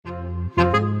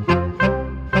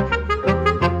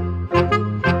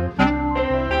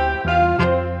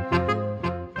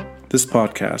This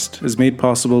podcast is made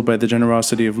possible by the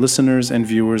generosity of listeners and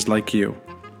viewers like you.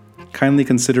 Kindly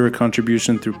consider a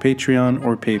contribution through Patreon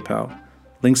or PayPal.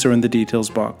 Links are in the details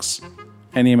box.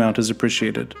 Any amount is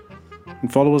appreciated.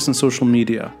 And follow us on social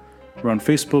media. We're on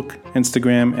Facebook,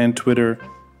 Instagram, and Twitter.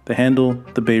 The handle,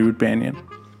 The Beirut Banyan.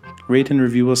 Rate and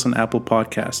review us on Apple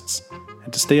Podcasts.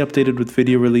 And to stay updated with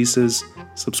video releases,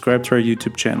 subscribe to our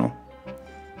YouTube channel.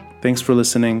 Thanks for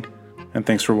listening, and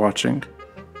thanks for watching.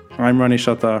 I'm Rani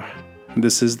Shatar, and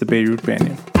this is The Beirut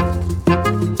Banyan.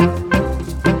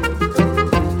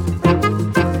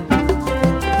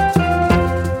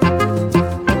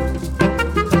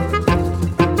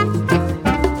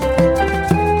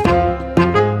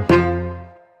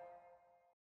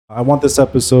 I want this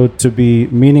episode to be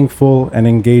meaningful and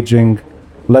engaging,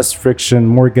 less friction,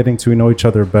 more getting to know each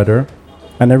other better.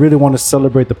 And I really want to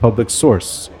celebrate the public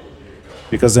source.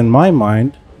 Because in my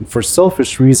mind, for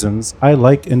selfish reasons, I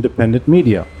like independent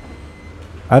media.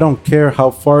 I don't care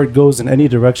how far it goes in any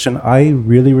direction. I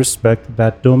really respect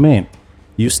that domain.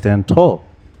 You stand tall.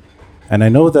 And I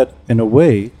know that in a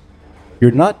way,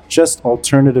 you're not just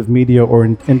alternative media or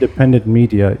independent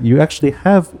media. You actually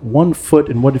have one foot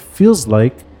in what it feels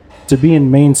like to be in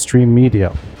mainstream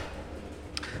media.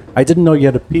 I didn't know you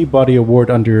had a Peabody Award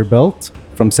under your belt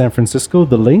from San Francisco,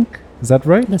 The Link. Is that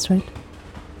right? That's right.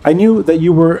 I knew that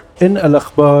you were in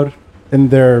Al-Akhbar in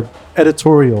their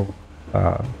editorial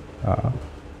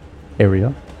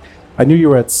area. I knew you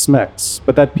were at SMEX,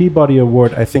 but that Peabody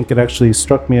Award, I think it actually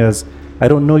struck me as, I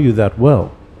don't know you that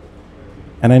well.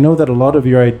 And I know that a lot of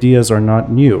your ideas are not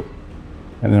new,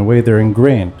 and in a way they're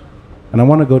ingrained. And I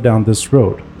want to go down this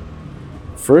road.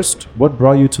 First, what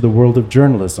brought you to the world of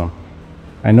journalism?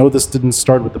 I know this didn't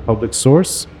start with the public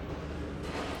source.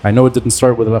 I know it didn't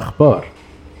start with Al-Akhbar.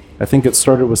 I think it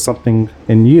started with something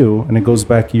in you, and it goes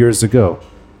back years ago.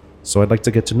 So I'd like to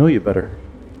get to know you better.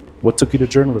 What took you to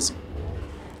journalism?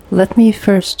 Let me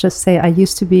first just say I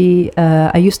used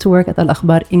to work at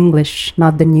Al-Akhbar English,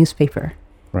 not the newspaper.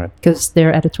 Right. Because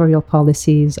their editorial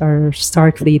policies are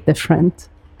starkly different.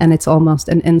 And it's almost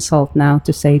an insult now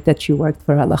to say that you worked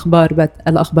for Al-Akhbar, but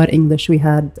Al-Akhbar English, we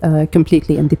had a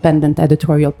completely independent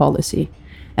editorial policy.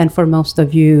 And for most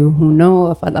of you who know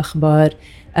of Al-Akhbar,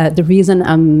 the reason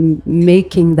I'm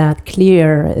making that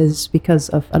clear is because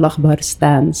of Al-Akhbar's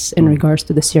stance in regards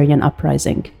to the Syrian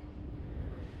uprising.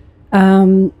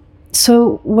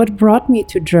 So what brought me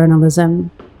to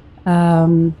journalism?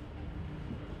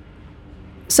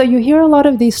 So you hear a lot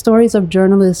of these stories of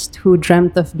journalists who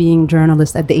dreamt of being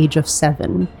journalists at the age of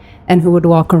 7 and who would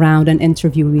walk around and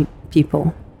interview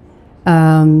people.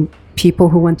 People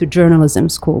who went to journalism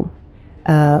school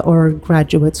or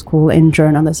graduate school in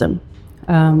journalism.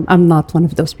 I'm not one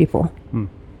of those people.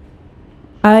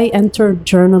 I entered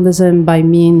journalism by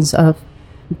means of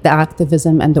the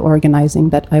activism and the organizing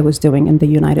that I was doing in the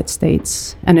United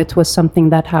States. And it was something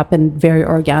that happened very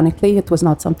organically. It was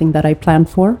not something that I planned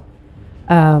for.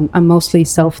 I'm mostly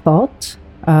self-taught,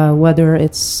 whether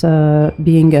it's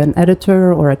being an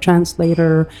editor or a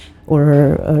translator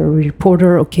or a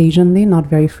reporter occasionally, not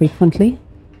very frequently.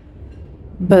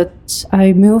 But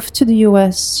I moved to the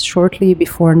US shortly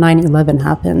before 9/11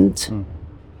 happened.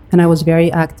 And I was very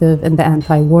active in the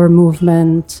anti-war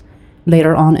movement,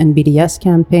 later on in BDS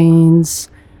campaigns,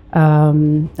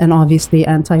 and obviously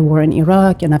anti-war in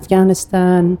Iraq and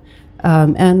Afghanistan,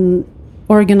 and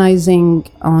organizing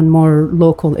on more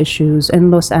local issues in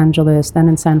Los Angeles, then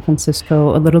in San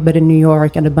Francisco, a little bit in New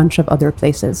York, and a bunch of other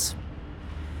places.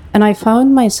 And I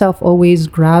found myself always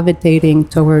gravitating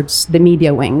towards the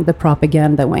media wing, the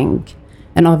propaganda wing.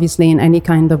 And obviously in any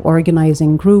kind of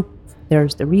organizing group,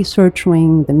 there's the research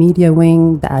wing, the media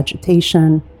wing, the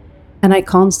agitation. And I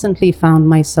constantly found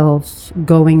myself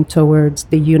going towards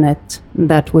the unit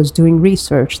that was doing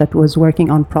research, that was working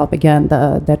on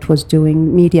propaganda, that was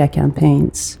doing media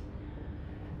campaigns.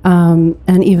 And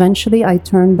eventually I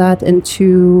turned that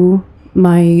into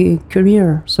my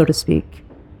career, so to speak.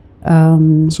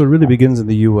 So it really begins in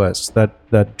the US.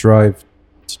 That drive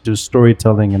to do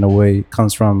storytelling in a way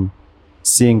comes from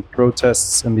seeing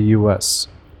protests in the US.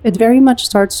 It very much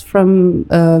starts from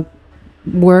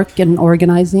work and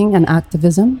organizing and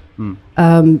activism.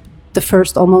 The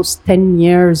first almost 10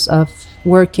 years of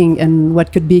working in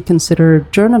what could be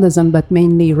considered journalism, but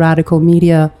mainly radical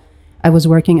media, I was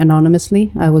working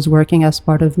anonymously. I was working as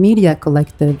part of media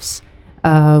collectives.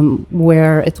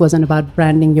 Where it wasn't about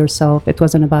branding yourself, it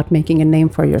wasn't about making a name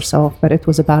for yourself, but it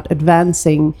was about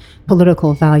advancing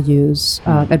political values,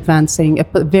 advancing a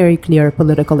very clear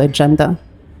political agenda.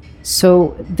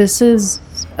 So this is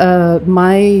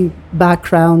my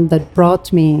background that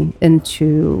brought me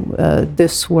into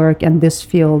this work and this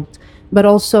field but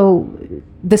also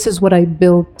this is what I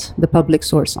built the public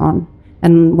source on.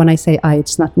 And when I say I,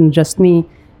 it's not just me.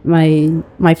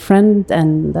 My friend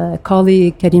and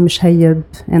colleague Karim Shayib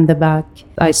in the back,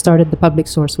 I started the public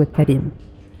source with Karim.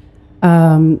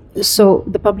 So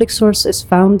the public source is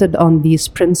founded on these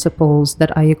principles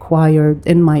that I acquired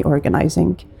in my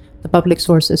organizing. The public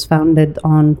source is founded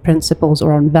on principles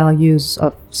or on values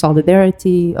of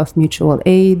solidarity, of mutual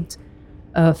aid,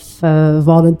 of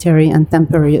voluntary and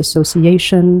temporary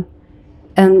association.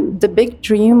 And the big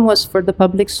dream was for the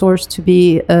public source to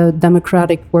be a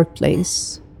democratic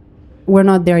workplace. We're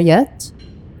not there yet.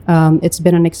 It's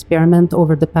been an experiment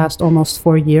over the past almost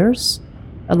 4 years.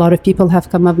 A lot of people have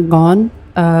come up and gone.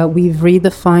 We've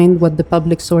redefined what the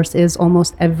public source is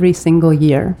almost every single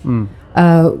year.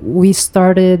 We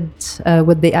started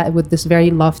with this very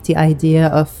lofty idea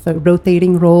of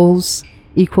rotating roles,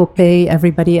 equal pay.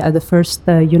 Everybody at the first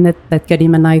unit that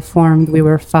Karim and I formed, we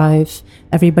were 5.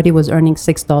 Everybody was earning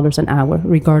 $6 an hour,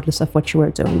 regardless of what you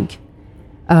were doing.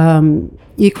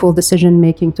 Equal decision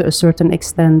making to a certain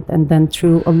extent, and then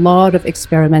through a lot of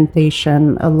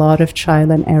experimentation, a lot of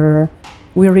trial and error,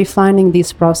 we're refining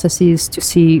these processes to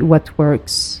see what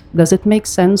works. Does it make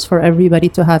sense for everybody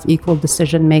to have equal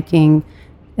decision making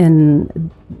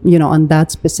on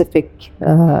that specific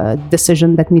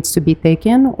decision that needs to be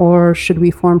taken, or should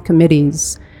we form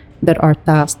committees that are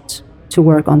tasked to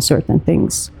work on certain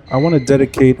things? I want to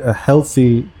dedicate a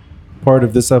healthy part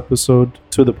of this episode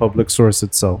to the public source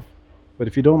itself. But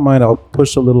if you don't mind, I'll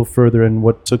push a little further in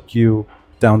what took you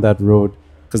down that road,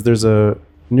 because there's a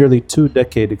nearly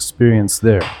 2-decade experience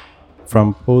there,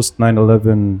 from post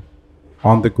 9/11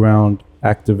 on the ground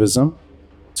activism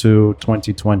to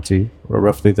 2020, or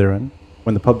roughly therein,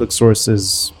 when the public source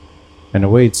is, in a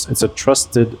way, it's a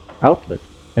trusted outlet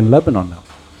in Lebanon now.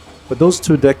 But those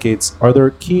 2 decades, are there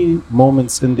key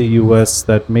moments in the US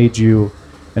that made you,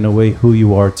 in a way, who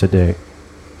you are today?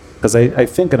 Because I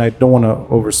think, and I don't want to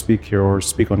overspeak here or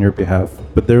speak on your behalf,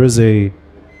 but there is a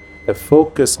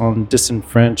focus on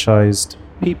disenfranchised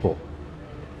people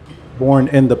born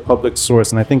in the public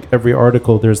source. And I think every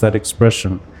article there's that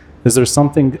expression. Is there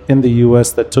something in the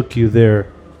US that took you there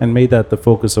and made that the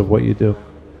focus of what you do?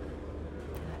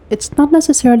 It's not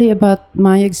necessarily about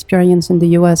my experience in the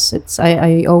US.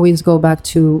 I always go back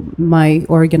to my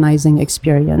organizing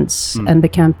experience and the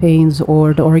campaigns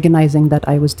or the organizing that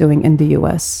I was doing in the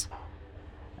US.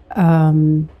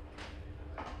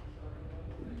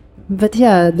 But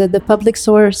yeah, the public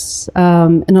source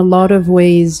in a lot of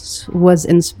ways was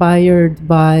inspired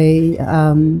by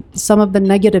some of the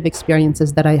negative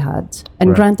experiences that I had.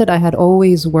 And granted, I had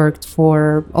always worked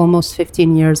for almost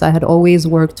 15 years. I had always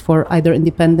worked for either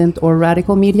independent or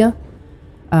radical media.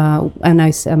 And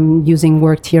I'm using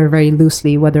worked here very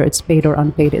loosely, whether it's paid or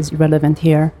unpaid is irrelevant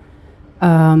here.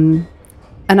 And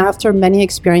after many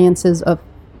experiences of,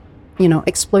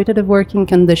 exploitative working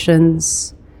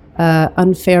conditions,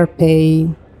 unfair pay,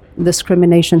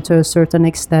 discrimination to a certain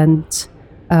extent.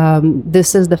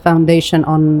 This is the foundation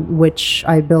on which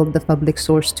I built the public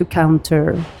source to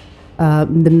counter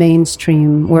the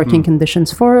mainstream working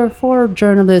conditions for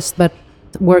journalists, but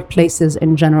workplaces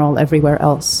in general everywhere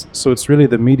else. So it's really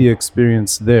the media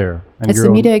experience there. And it's the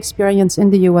media experience in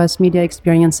the US, media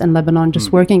experience in Lebanon,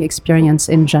 just working experience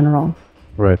in general.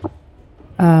 Right.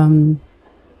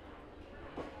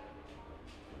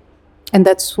 And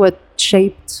that's what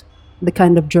shaped the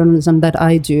kind of journalism that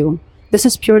I do. This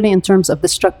is purely in terms of the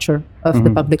structure of the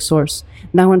public source.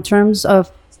 Now, in terms of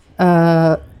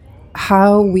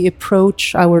how we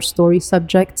approach our story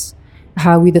subjects,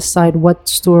 how we decide what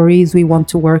stories we want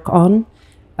to work on,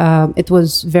 it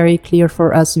was very clear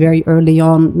for us very early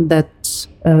on that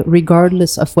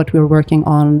regardless of what we're working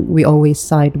on, we always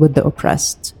side with the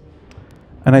oppressed.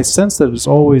 And I sense that there's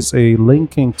always a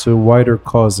linking to wider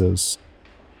causes.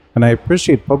 And I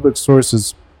appreciate public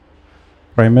sources,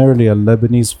 primarily a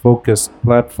Lebanese-focused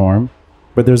platform,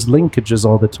 but there's linkages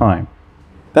all the time.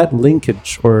 That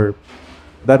linkage, or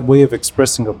that way of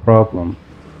expressing a problem,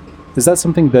 is that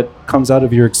something that comes out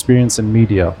of your experience in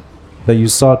media, that you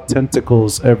saw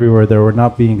tentacles everywhere that were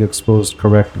not being exposed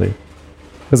correctly?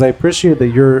 Because I appreciate that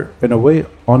you're, in a way,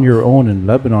 on your own in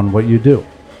Lebanon, what you do,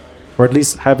 or at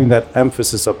least having that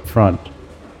emphasis up front.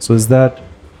 So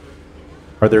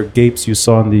are there gapes you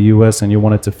saw in the US and you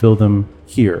wanted to fill them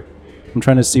here? I'm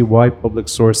trying to see why public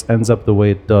source ends up the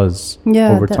way it does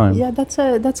over time. Yeah, that's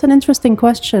an interesting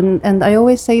question. And I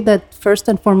always say that first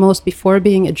and foremost, before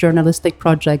being a journalistic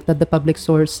project, that the public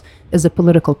source is a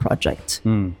political project.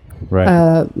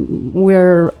 Right.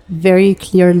 We're very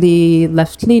clearly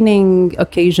left-leaning.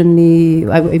 Occasionally,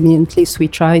 I mean, at least we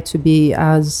try to be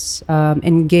as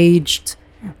engaged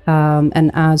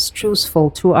and as truthful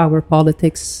to our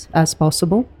politics as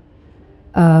possible.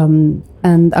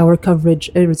 And our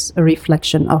coverage is a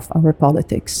reflection of our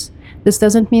politics. This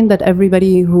doesn't mean that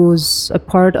everybody who's a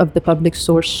part of the public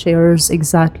source shares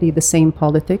exactly the same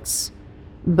politics,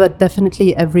 but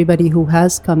definitely everybody who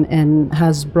has come in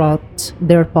has brought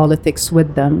their politics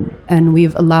with them, and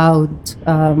we've allowed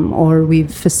or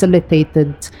we've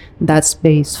facilitated that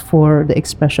space for the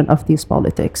expression of these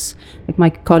politics. Like my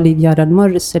colleague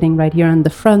Lara is sitting right here in the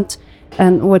front,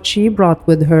 and what she brought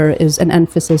with her is an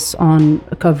emphasis on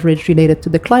coverage related to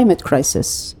the climate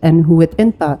crisis and who it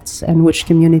impacts and which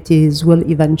communities will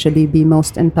eventually be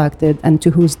most impacted and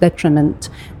to whose detriment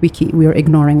we are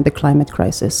ignoring the climate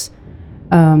crisis.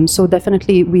 So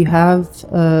definitely we have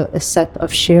a set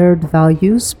of shared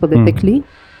values politically.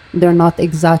 They're not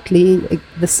exactly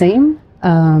the same,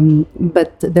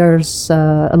 but there's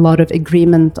a lot of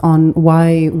agreement on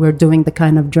why we're doing the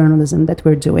kind of journalism that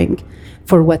we're doing,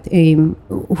 for what aim,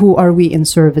 who are we in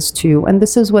service to. And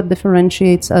this is what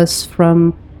differentiates us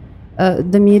from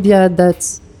the media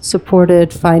that's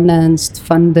supported, financed,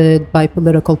 funded by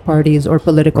political parties or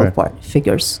political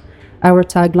figures. Our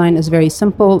tagline is very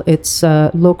simple. It's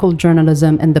local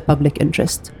journalism in the public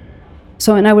interest.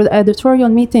 So in our editorial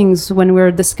meetings, when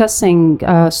we're discussing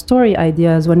story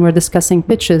ideas, when we're discussing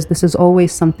pitches, this is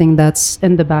always something that's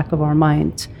in the back of our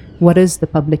mind. What is the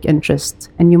public interest?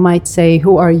 And you might say,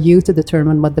 who are you to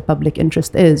determine what the public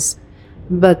interest is?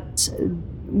 But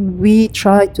we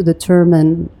try to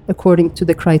determine, according to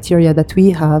the criteria that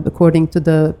we have, according to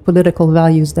the political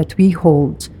values that we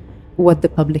hold, what the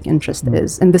public interest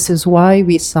is. And this is why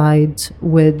we side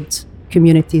with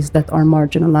communities that are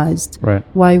marginalized,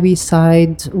 why we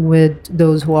side with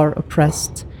those who are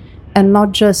oppressed. And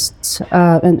not just,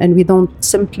 and we don't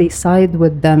simply side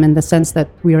with them in the sense that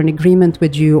we are in agreement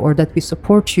with you or that we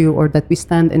support you or that we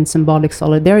stand in symbolic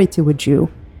solidarity with you,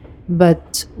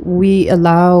 but we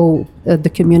allow the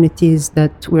communities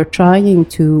that we're trying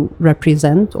to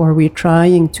represent or we're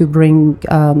trying to bring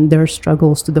their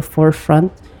struggles to the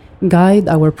forefront, guide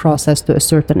our process to a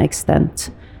certain extent.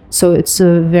 So it's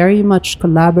a very much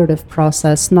collaborative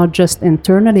process, not just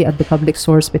internally at the public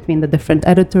source between the different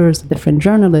editors, different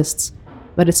journalists,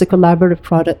 but it's a collaborative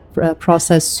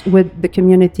process with the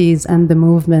communities and the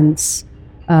movements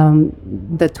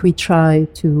that we try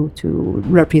to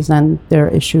represent their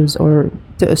issues or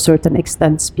to a certain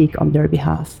extent speak on their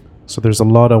behalf. So there's a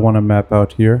lot I want to map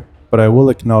out here, but I will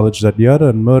acknowledge that Lara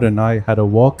and Mur and I had a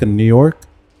walk in New York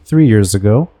 3 years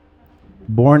ago,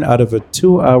 born out of a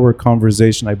 2-hour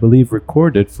conversation, I believe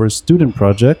recorded for a student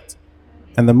project.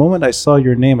 And the moment I saw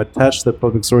your name attached to the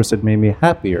public source, it made me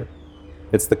happier.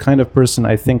 It's the kind of person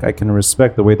I think I can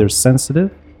respect, the way they're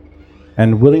sensitive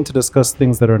and willing to discuss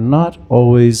things that are not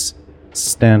always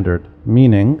standard,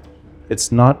 meaning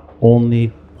it's not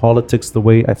only politics the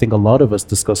way I think a lot of us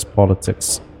discuss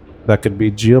politics. That could be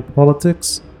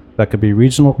geopolitics, that could be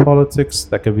regional politics,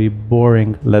 that could be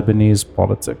boring Lebanese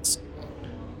politics.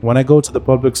 When I go to the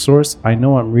public source, I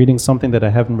know I'm reading something that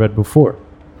I haven't read before.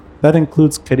 That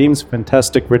includes Karim's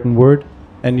fantastic written word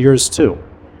and yours too.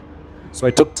 So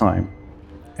I took time.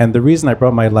 And the reason I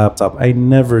brought my laptop, I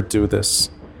never do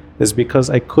this, is because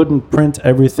I couldn't print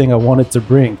everything I wanted to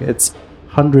bring. It's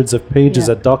hundreds of pages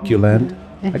at DocuLand.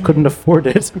 I couldn't afford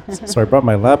it. So I brought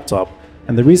my laptop.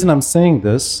 And the reason I'm saying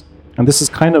this, and this is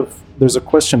kind of, there's a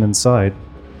question inside.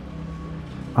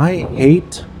 I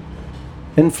hate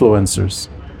influencers.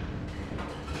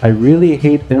 I really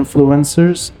hate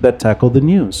influencers that tackle the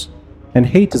news. And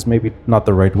hate is maybe not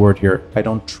the right word here. I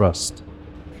don't trust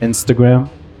Instagram.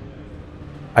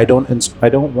 I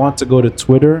don't want to go to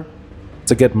Twitter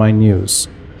to get my news.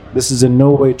 This is in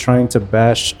no way trying to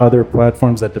bash other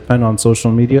platforms that depend on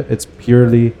social media. It's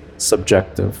purely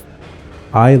subjective.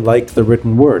 I like the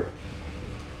written word,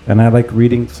 and I like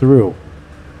reading through,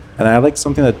 and I like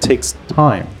something that takes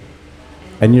time.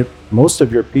 And most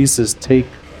of your pieces take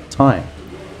time.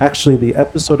 Actually, the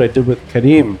episode I did with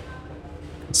Karim,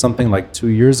 something like 2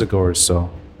 years ago or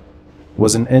so,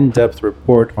 was an in-depth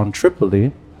report on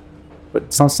Tripoli, but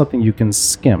it's not something you can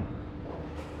skim.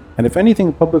 And if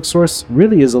anything, public source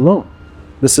really is alone.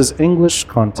 This is English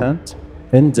content,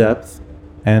 in-depth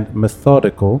and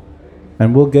methodical,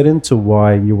 and we'll get into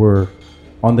why you were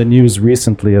on the news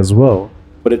recently as well,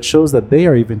 but it shows that they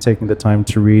are even taking the time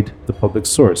to read the public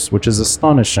source, which is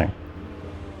astonishing.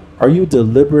 Are you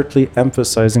deliberately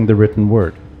emphasizing the written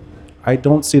word? I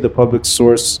don't see the public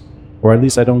source, or at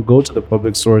least I don't go to the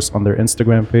public source on their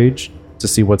Instagram page to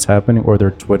see what's happening, or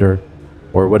their Twitter,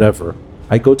 or whatever.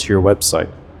 I go to your website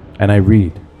and I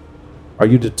read. Are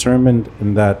you determined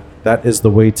in that is the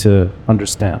way to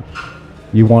understand?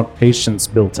 You want patience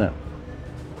built in.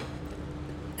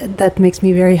 That makes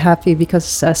me very happy because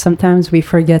sometimes we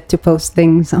forget to post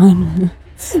things on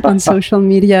on social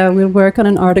media. We'll work on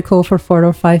an article for 4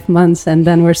 or 5 months, and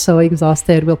then we're so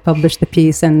exhausted, we'll publish the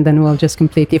piece, and then we'll just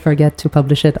completely forget to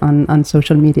publish it on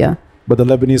social media. But the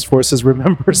Lebanese forces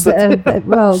remembers that.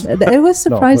 Well, it was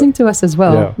surprising to us as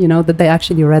well, yeah. you know, that they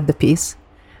actually read the piece.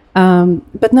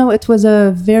 But no, it was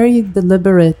a very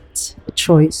deliberate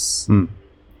choice.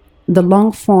 The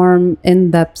long form,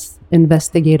 in-depth,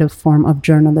 investigative form of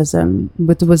journalism,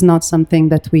 but it was not something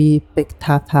that we picked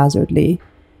haphazardly.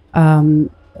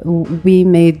 We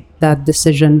made that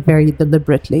decision very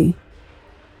deliberately.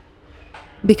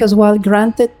 Because while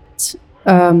granted,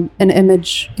 an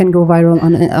image can go viral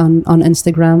on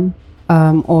Instagram,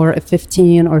 or a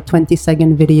 15 or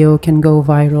 20-second video can go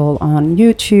viral on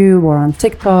YouTube or on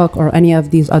TikTok or any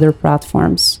of these other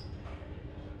platforms.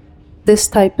 This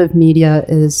type of media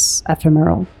is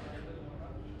ephemeral.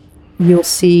 You'll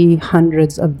see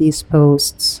hundreds of these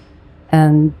posts,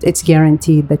 and it's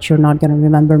guaranteed that you're not going to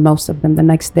remember most of them the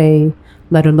next day,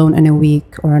 let alone in a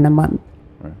week or in a month.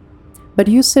 Right. But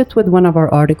you sit with one of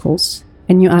our articles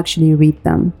and you actually read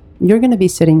them. You're going to be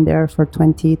sitting there for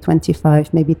 20,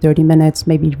 25, maybe 30 minutes,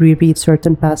 maybe reread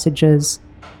certain passages.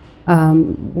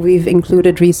 We've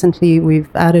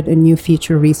added a new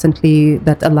feature recently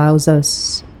that allows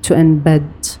us to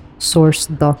embed source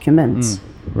documents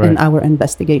in our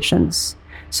investigations.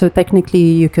 So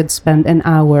technically, you could spend an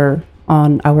hour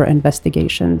on our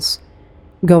investigations,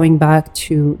 going back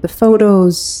to the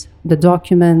photos, the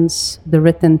documents, the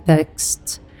written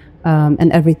text,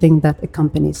 and everything that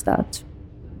accompanies that.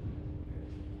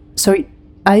 So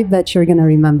I bet you're going to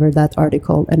remember that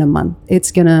article in a month.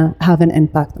 It's going to have an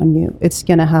impact on you. It's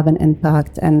going to have an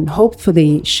impact and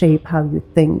hopefully shape how you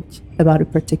think about a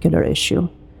particular issue.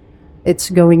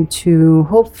 It's going to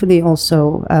hopefully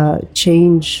also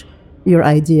change your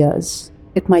ideas.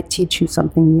 It might teach you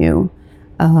something new.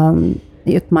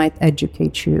 It might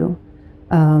educate you.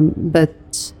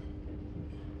 But,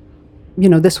 you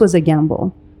know, this was a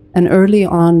gamble. And early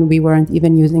on, we weren't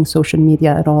even using social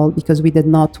media at all because we did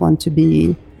not want to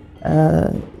be,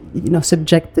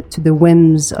 subjected to the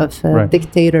whims of a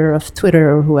dictator of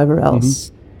Twitter or whoever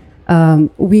else.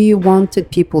 We wanted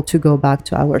people to go back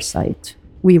to our site.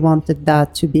 We wanted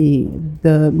that to be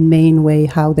the main way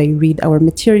how they read our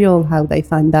material, how they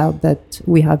find out that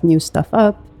we have new stuff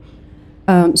up.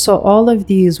 So all of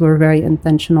these were very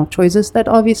intentional choices that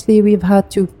obviously we've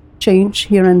had to change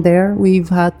here and there. We've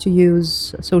had to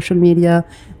use social media.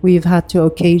 We've had to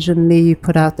occasionally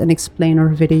put out an explainer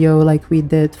video like we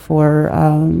did for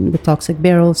the Toxic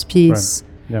Barrels piece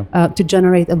to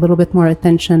generate a little bit more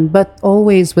attention, but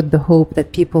always with the hope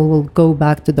that people will go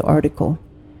back to the article,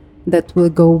 that will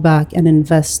go back and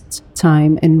invest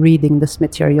time in reading this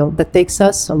material that takes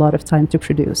us a lot of time to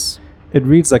produce. It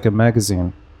reads like a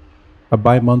magazine, a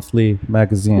bi-monthly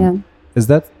magazine. Yeah. Is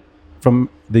that from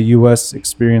the US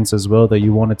experience as well, that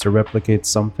you wanted to replicate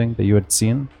something that you had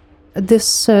seen?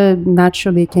 This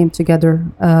naturally came together.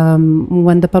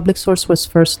 When the public source was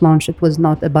first launched, it was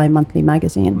not a bi-monthly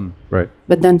magazine. Right.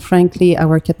 But then, frankly,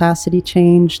 our capacity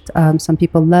changed. Some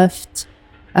people left.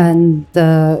 And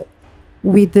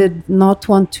we did not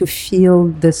want to feel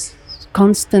this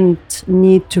constant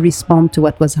need to respond to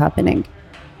what was happening,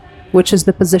 which is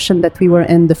the position that we were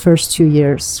in the first 2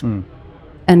 years.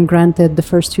 And granted, the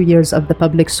first 2 years of the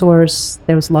public source,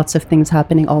 there was lots of things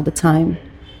happening all the time.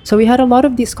 So we had a lot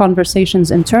of these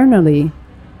conversations internally.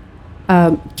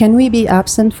 Can we be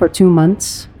absent for 2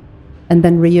 months and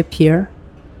then reappear?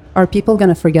 Are people going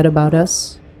to forget about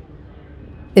us?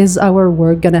 Is our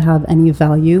work going to have any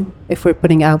value if we're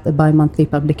putting out a bi-monthly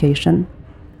publication?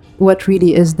 What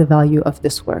really is the value of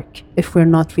this work if we're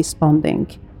not responding?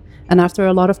 And after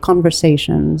a lot of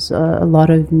conversations, a lot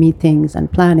of meetings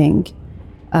and planning,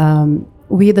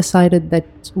 we decided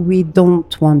that we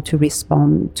don't want to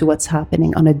respond to what's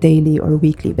happening on a daily or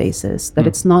weekly basis, that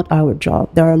it's not our job.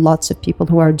 There are lots of people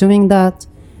who are doing that.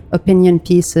 Opinion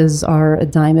pieces are a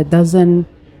dime a dozen.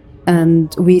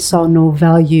 And we saw no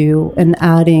value in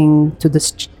adding to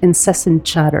this incessant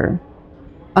chatter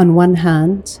on one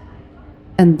hand,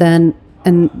 and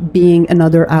being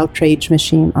another outrage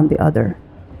machine on the other.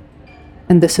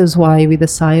 And this is why we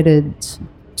decided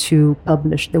to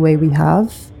publish the way we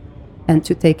have, and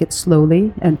to take it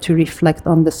slowly, and to reflect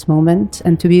on this moment,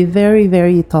 and to be very,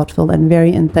 very thoughtful and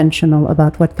very intentional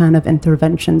about what kind of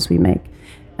interventions we make.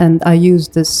 And I use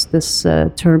this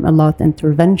term a lot,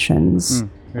 interventions,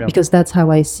 because that's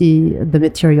how I see the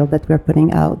material that we're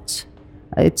putting out.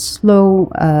 It's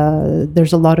slow.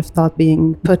 There's a lot of thought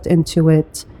being put into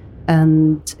it.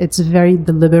 and it's very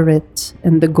deliberate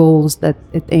in the goals that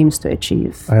it aims to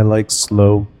achieve. I like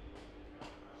slow.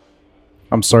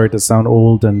 I'm sorry to sound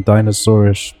old and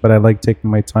dinosaurish, but I like taking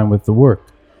my time with the work.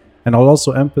 And I'll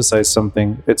also emphasize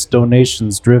something. It's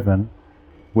donations driven,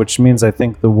 which means I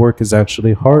think the work is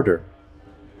actually harder.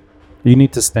 You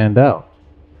need to stand out.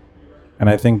 And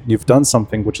I think you've done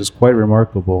something which is quite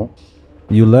remarkable.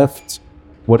 You left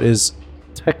what is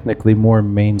technically more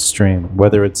mainstream,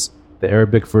 whether it's the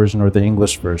Arabic version or the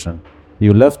English version.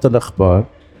 You left al-akhbar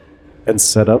and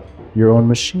set up your own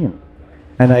machine.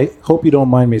 And I hope you don't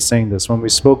mind me saying this. When we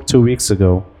spoke 2 weeks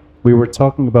ago, we were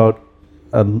talking about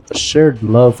a shared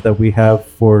love that we have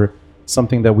for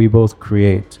something that we both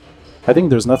create. I think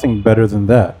there's nothing better than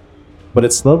that. But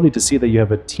it's lovely to see that you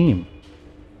have a team.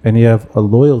 And you have a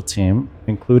loyal team,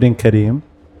 including Karim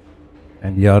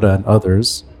and Yara and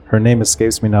others. Her name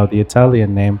escapes me now, the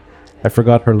Italian name. I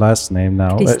forgot her last name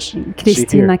now.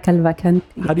 Cristina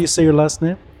Calvacanti. How do you say your last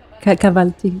name?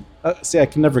 Cavalti. See, I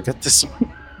can never get this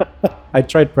one. I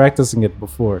tried practicing it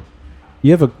before.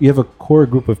 You have a core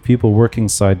group of people working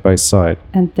side by side.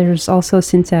 And there's also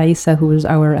Cynthia Isa, who is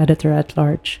our editor at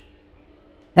large.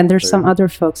 And there's some other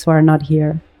folks who are not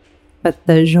here. But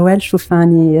Joël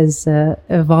Choufani is a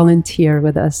volunteer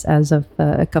with us as of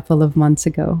a couple of months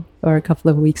ago or a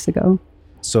couple of weeks ago.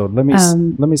 So let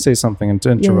me say something and to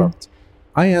interrupt.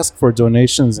 Yeah. I ask for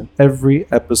donations in every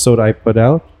episode I put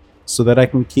out so that I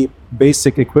can keep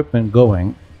basic equipment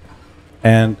going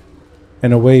and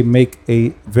in a way make a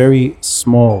very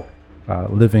small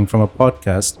living from a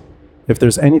podcast. If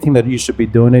there's anything that you should be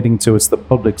donating to, it's the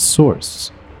public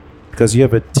source, because you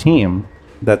have a team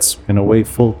that's in a way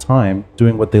full-time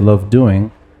doing what they love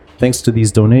doing thanks to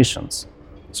these donations.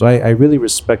 So I really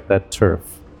respect that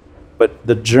turf. But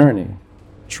the journey,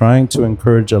 trying to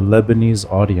encourage a Lebanese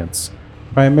audience,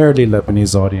 primarily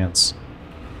Lebanese audience,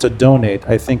 to donate,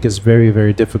 I think is very,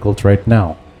 very difficult right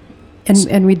now.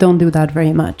 And we don't do that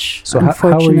very much. So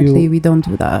unfortunately, we don't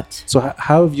do that. So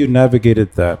how have you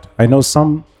navigated that? I know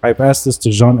I've asked this to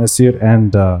Jean Assir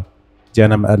and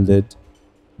Diana Mallid.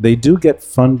 They do get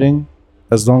funding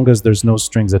as long as there's no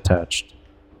strings attached.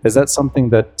 Is that something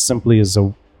that simply is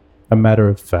a matter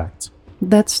of fact?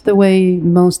 That's the way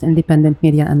most independent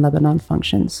media in Lebanon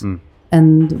functions.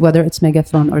 And whether it's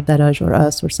Megaphone or Daraj or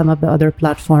us or some of the other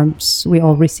platforms, we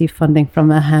all receive funding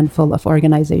from a handful of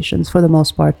organizations, for the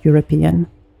most part European.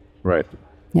 Right.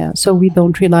 Yeah, so we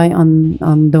don't rely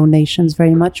on donations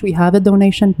very much. We have a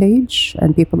donation page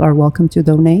and people are welcome to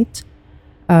donate.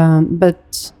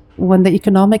 But when the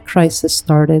economic crisis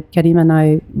started, Karim and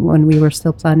I, when we were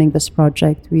still planning this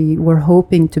project, we were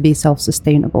hoping to be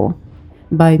self-sustainable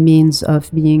by means of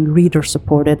being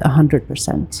reader-supported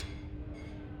 100%.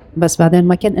 But بعدين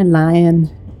ما كان in line,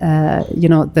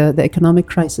 the economic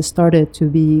crisis started to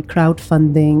be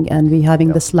crowdfunding, and we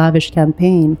having this lavish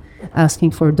campaign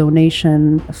asking for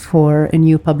donation for a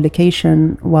new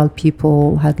publication while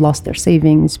people had lost their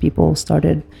savings. People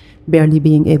started barely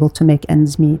being able to make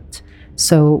ends meet.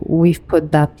 So we've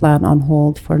put that plan on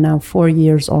hold for now 4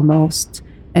 years almost,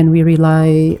 and we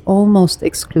rely almost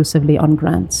exclusively on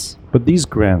grants. But these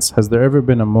grants, has there ever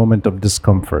been a moment of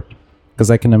discomfort? Because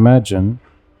I can imagine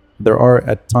there are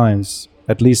at times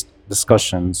at least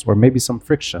discussions or maybe some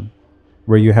friction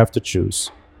where you have to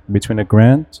choose between a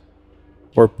grant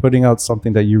or putting out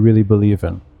something that you really believe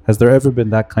in. Has there ever been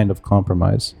that kind of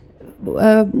compromise?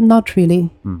 Not really,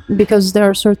 because there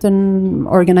are certain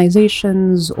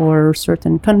organizations or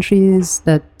certain countries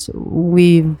that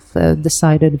we've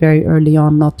decided very early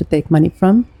on not to take money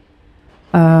from.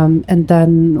 And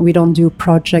then we don't do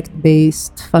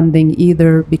project-based funding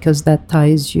either, because that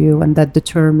ties you and that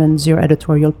determines your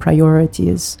editorial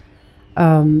priorities.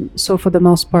 So for the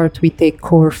most part, we take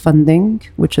core funding,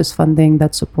 which is funding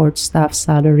that supports staff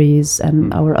salaries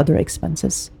and our other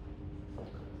expenses.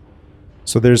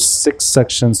 So there's 6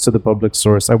 sections to the public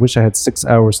source. I wish I had 6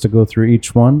 hours to go through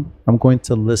each one. I'm going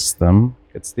to list them.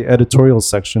 It's the editorial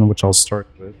section, which I'll start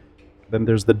with. Then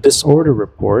there's the disorder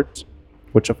report,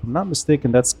 which, if I'm not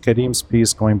mistaken, that's Karim's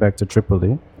piece going back to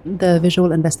Tripoli. The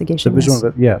visual investigation.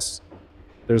 Yes.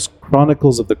 There's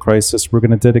Chronicles of the Crisis. We're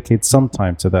going to dedicate some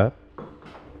time to that.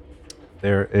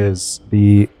 There is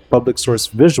the public source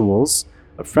visuals.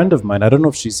 A friend of mine, I don't know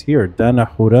if she's here, Dana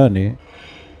Hourani.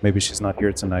 Maybe she's not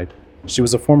here tonight. She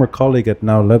was a former colleague at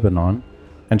Now Lebanon,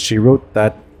 and she wrote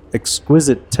that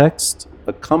exquisite text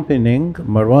accompanying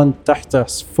Marwan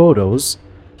Tahtah's photos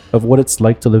of what it's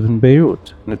like to live in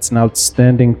Beirut. And it's an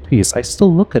outstanding piece. I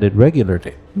still look at it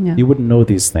regularly. Yeah. You wouldn't know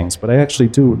these things, but I actually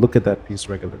do look at that piece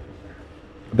regularly.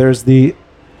 There's the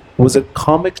Was it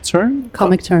comic turn?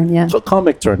 Comic turn, yeah.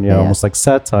 Comic turn, yeah, Yeah. almost like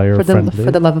satire, friendly.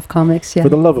 For the love of comics, yeah. For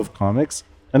the love of comics.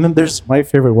 And then there's my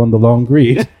favorite one, The Long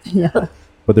Read. Yeah.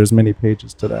 But there's many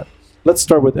pages to that. Let's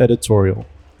start with editorial.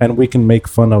 And we can make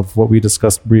fun of what we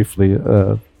discussed briefly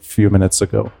a few minutes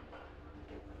ago.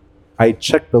 I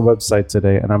checked the website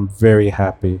today and I'm very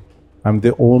happy. I'm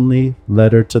the only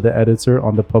letter to the editor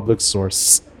on the public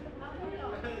source.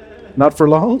 Not for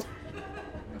long?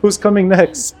 Who's coming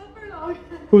next?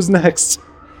 Who's next?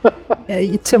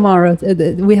 Tomorrow.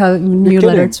 We have a new You're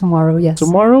letter kidding? tomorrow, yes.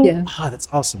 Tomorrow? Yeah. That's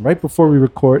awesome. Right before we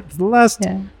record.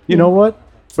 Yeah. You know what?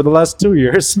 For the last 2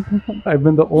 years, I've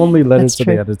been the only letter That's to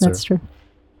true. the editor. That's true.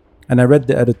 And I read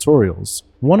the editorials.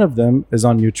 One of them is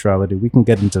on neutrality. We can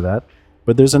get into that.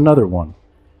 But there's another one.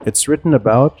 It's written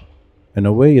about, in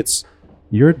a way, it's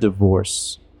your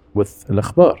divorce with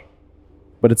al-akhbar.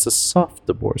 But it's a soft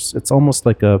divorce. It's almost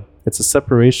like it's a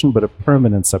separation, but a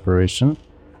permanent separation,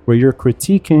 where you're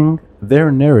critiquing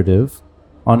their narrative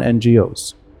on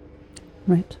NGOs.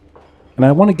 Right. And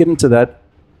I want to get into that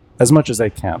as much as I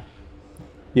can.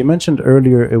 You mentioned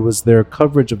earlier it was their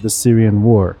coverage of the Syrian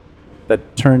war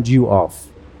that turned you off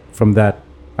from that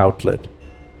outlet.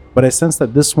 But I sense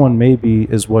that this one maybe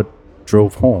is what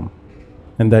drove home,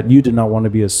 and that you did not want to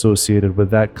be associated with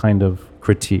that kind of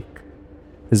critique.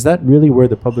 Is that really where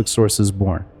the public source is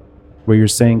born? Where you're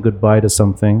saying goodbye to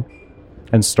something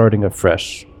and starting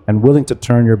afresh and willing to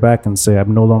turn your back and say,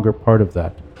 I'm no longer part of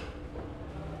that?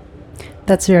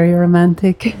 That's very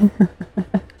romantic.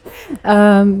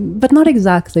 But not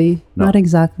exactly. No. Not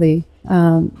exactly.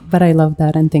 But I love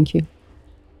that and thank you.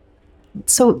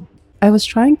 So I was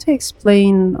trying to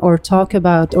explain or talk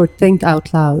about or think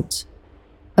out loud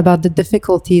about the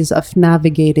difficulties of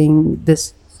navigating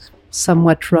this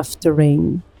somewhat rough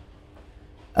terrain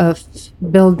of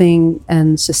building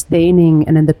and sustaining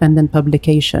an independent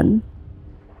publication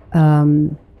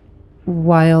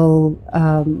while,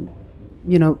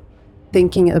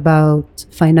 thinking about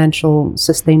financial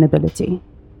sustainability.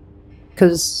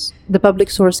 Because the public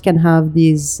source can have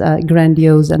these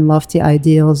grandiose and lofty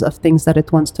ideals of things that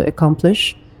it wants to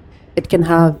accomplish. It can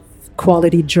have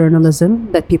quality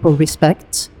journalism that people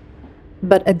respect.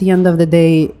 But at the end of the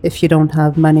day, if you don't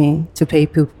have money to pay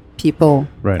people,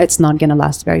 Right. It's not going to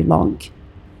last very long.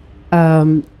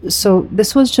 So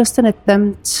this was just an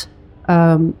attempt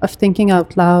of thinking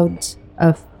out loud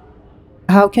of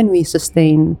how can we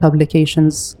sustain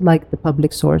publications like the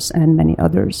public source and many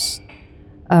others.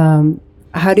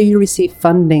 How do you receive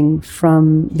funding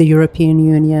from the European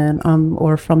Union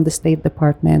or from the State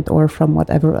Department or from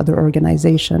whatever other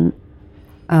organization?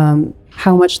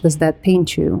 How much does that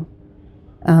paint you?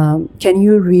 Can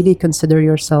you really consider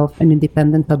yourself an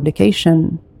independent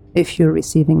publication if you're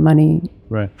receiving money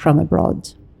Right. from abroad?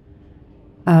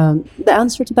 The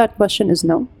answer to that question is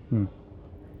no.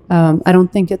 I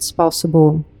don't think it's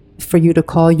possible for you to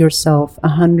call yourself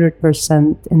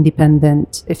 100%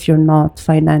 independent if you're not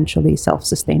financially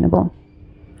self-sustainable.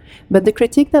 But the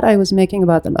critique that I was making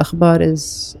about Al-Akhbar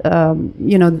is,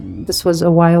 this was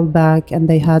a while back and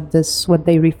they had this, what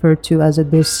they refer to as a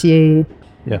dossier,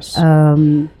 Yes.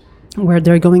 where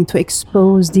they're going to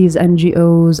expose these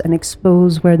NGOs and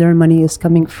expose where their money is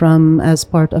coming from as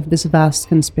part of this vast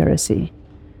conspiracy.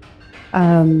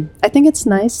 I think it's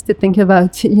nice to think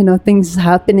about, things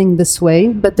happening this way,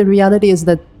 but the reality is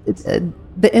that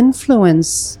the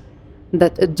influence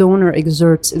that a donor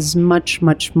exerts is much,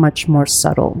 much, much more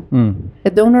subtle. A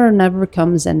donor never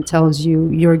comes and tells you,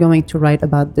 you're going to write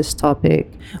about this topic,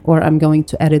 or I'm going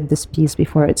to edit this piece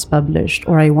before it's published,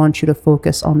 or I want you to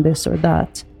focus on this or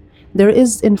that. There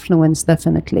is influence,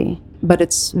 definitely, but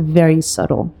it's very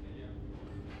subtle.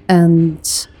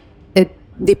 And it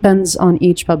depends on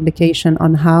each publication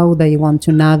on how they want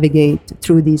to navigate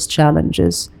through these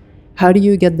challenges. How do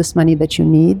you get this money that you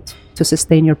need to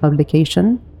sustain your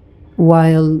publication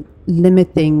while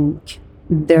limiting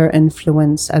their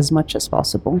influence as much as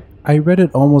possible? I read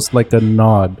it almost like a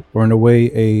nod, or in a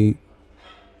way,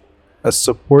 a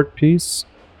support piece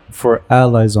for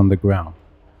allies on the ground.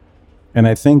 And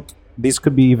I think these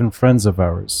could be even friends of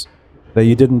ours, that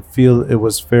you didn't feel it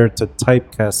was fair to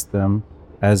typecast them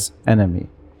as enemy.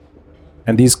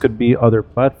 And these could be other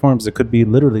platforms, it could be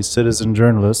literally citizen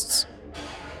journalists,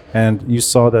 and you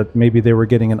saw that maybe they were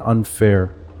getting an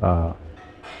unfair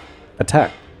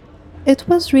attack. It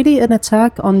was really an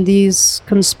attack on these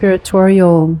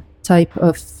conspiratorial type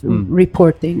of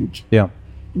reporting. Yeah.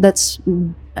 That's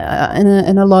in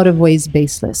a lot of ways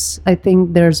baseless. I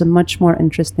think there's a much more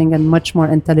interesting and much more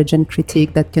intelligent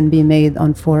critique that can be made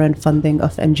on foreign funding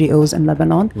of NGOs in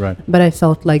Lebanon. Right. But I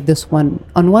felt like this one,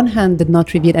 on one hand, did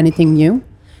not reveal anything new,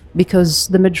 because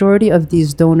the majority of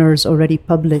these donors already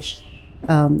publish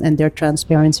in their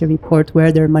transparency report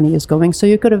where their money is going. So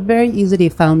you could have very easily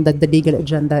found that the legal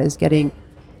agenda is getting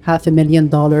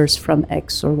 $500,000 from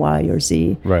X or Y or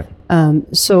Z. Right.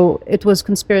 So it was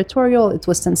conspiratorial, it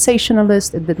was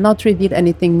sensationalist, it did not reveal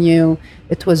anything new,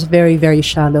 it was very, very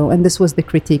shallow. And this was the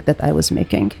critique that I was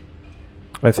making.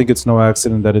 I think it's no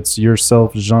accident that it's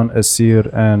yourself, Jean Assir,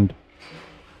 and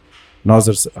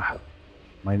Nazar.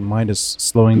 My mind is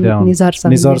slowing down. Nizar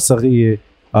Saghiye.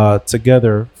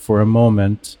 Together for a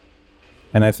moment,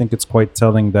 and I think it's quite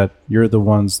telling that you're the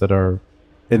ones that are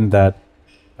in that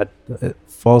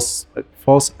false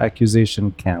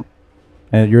accusation camp,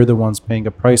 and you're the ones paying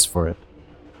a price for it.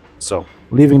 So,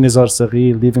 leaving Nizar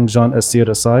Saghiye, leaving Jean Assir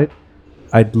aside,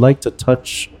 I'd like to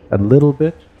touch a little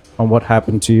bit on what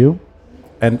happened to you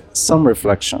and some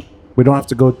reflection. We don't have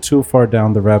to go too far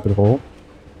down the rabbit hole.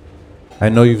 I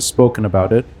know you've spoken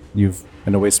about it. You've,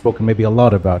 in a way, spoken maybe a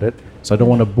lot about it, so I don't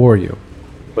want to bore you.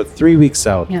 But 3 weeks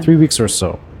out, 3 weeks or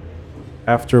so,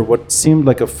 after what seemed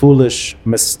like a foolish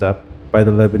misstep by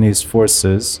the Lebanese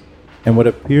forces and what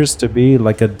appears to be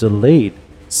like a delayed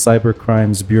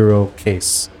Cybercrimes Bureau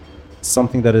case,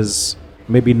 something that is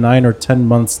maybe 9 or 10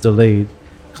 months delayed,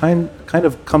 kind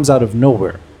of comes out of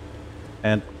nowhere.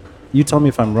 And you tell me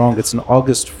if I'm wrong, it's an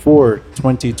August 4,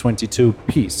 2022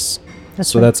 piece.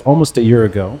 So that's almost a year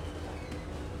ago.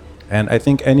 And I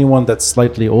think anyone that's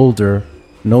slightly older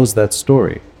knows that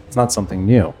story. It's not something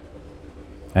new.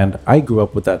 And I grew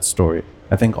up with that story.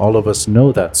 I think all of us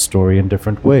know that story in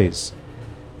different ways.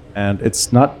 And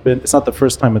it's not the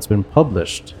first time it's been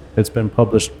published. It's been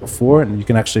published before, and you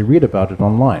can actually read about it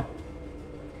online.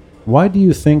 Why do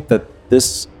you think that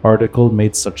this article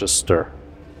made such a stir?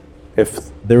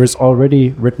 If there is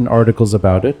already written articles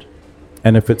about it,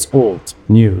 and if it's old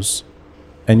news,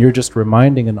 and you're just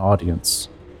reminding an audience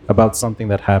about something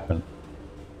that happened,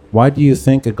 why do you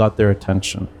think it got their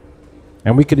attention?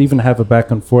 And we could even have a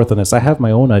back and forth on this. I have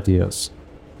my own ideas,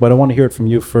 but I want to hear it from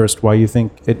you first, why you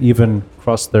think it even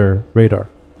crossed their radar.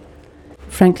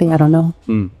 Frankly, I don't know.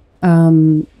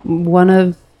 One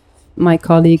of my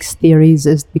colleagues' theories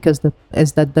is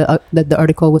that the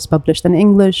article was published in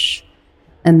English,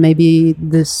 and maybe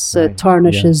this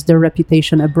tarnishes their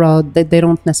reputation abroad, that they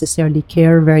don't necessarily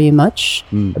care very much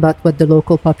about what the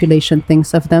local population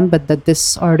thinks of them, but that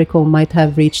this article might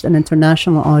have reached an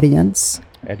international audience.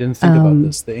 I didn't think about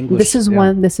this. The English.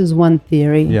 This is one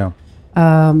theory. Yeah.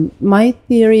 My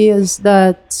theory is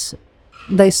that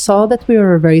they saw that we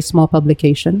were a very small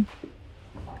publication.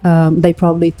 They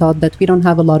probably thought that we don't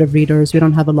have a lot of readers, we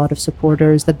don't have a lot of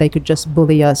supporters, that they could just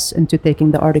bully us into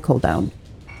taking the article down.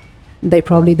 They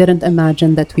probably didn't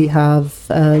imagine that we have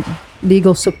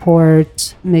legal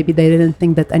support. Maybe they didn't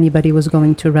think that anybody was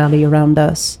going to rally around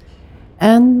us.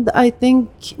 And I think,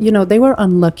 they were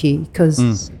unlucky,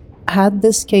 because had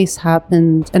this case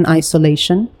happened in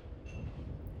isolation,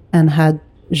 and had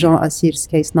Jean Assir's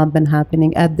case not been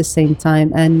happening at the same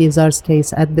time, and Nizar's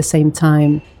case at the same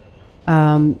time,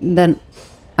 then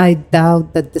I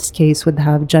doubt that this case would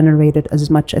have generated as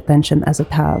much attention as it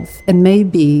have. And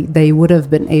maybe they would have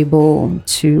been able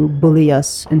to bully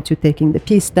us into taking the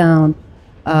piece down,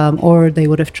 or they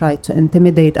would have tried to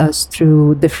intimidate us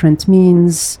through different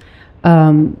means.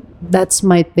 That's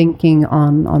my thinking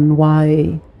on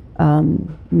why,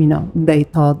 they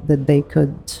thought that they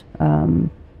could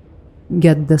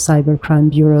get the Cybercrime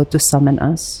Bureau to summon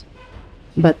us.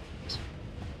 But,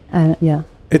 yeah.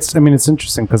 It's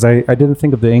interesting because I didn't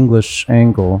think of the English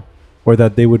angle, or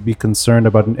that they would be concerned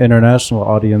about an international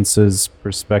audience's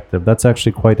perspective. That's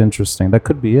actually quite interesting. That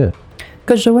could be it.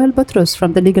 Because Joël Boutros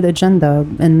from the Legal Agenda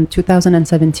in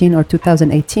 2017 or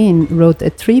 2018 wrote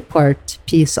a 3-part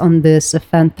piece on this, a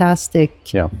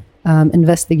fantastic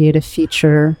investigative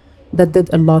feature that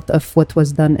did a lot of what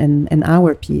was done in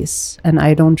our piece. And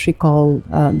I don't recall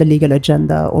the Legal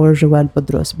Agenda or Joël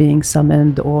Boutros being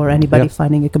summoned or anybody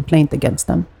filing a complaint against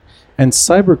them. And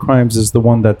cybercrimes is the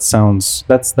one that sounds,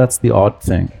 that's the odd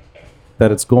thing.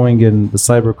 That it's going in the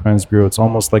Cybercrimes Bureau, it's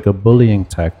almost like a bullying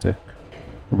tactic,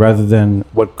 rather than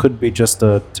what could be just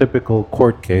a typical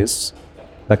court case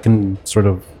that can sort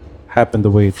of happen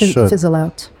the way it should. Fizzle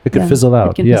out. It could fizzle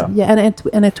out,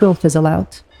 and it will fizzle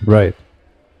out. Right.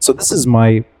 So this is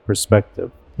my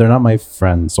perspective. They're not my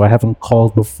friends, so I haven't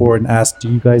called before and asked, do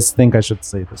you guys think I should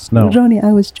say this? No. Ronnie,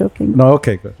 I was joking. No,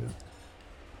 okay, good.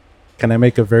 Can I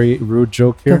make a very rude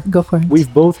joke here? Go for it.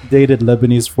 We've both dated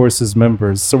Lebanese forces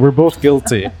members, so we're both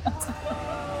guilty.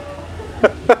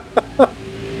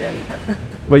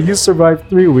 But you survived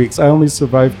 3 weeks, I only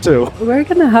survived 2. We're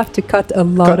going to have to cut a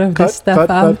lot of this stuff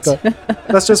out.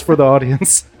 That's just for the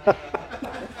audience.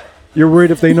 You're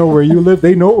worried if they know where you live,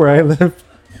 they know where I live.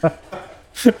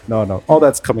 No. All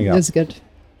that's coming out. That's good.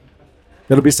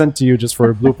 It'll be sent to you just for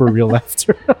a blooper reel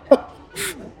after.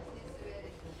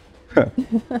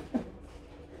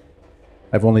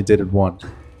 I've only dated one,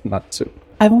 not two.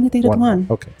 I've only dated one.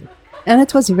 Okay. And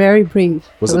it was very brief.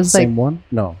 Was it the same one?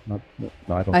 No, no,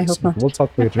 I don't I think hope so. not. We'll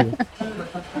talk later.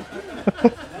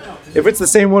 If it's the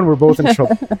same one, we're both in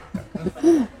trouble.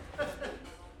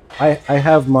 I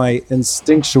have my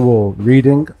instinctual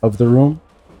reading of the room.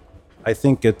 I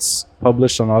think it's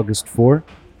published on August 4,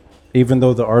 even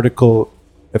though the article,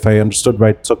 if I understood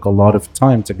right, took a lot of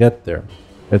time to get there.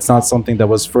 It's not something that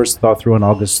was first thought through on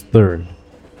August 3rd,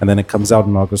 and then it comes out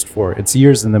on August 4. It's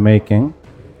years in the making,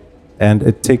 and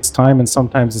it takes time, and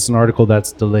sometimes it's an article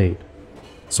that's delayed.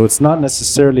 So it's not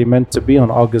necessarily meant to be on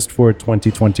August 4,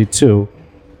 2022,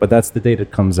 but that's the date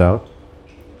it comes out.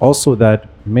 Also that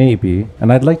maybe,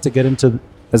 and I'd like to get into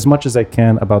as much as I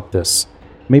can about this,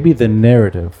 maybe the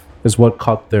narrative is what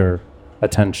caught their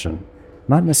attention,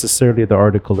 not necessarily the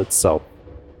article itself.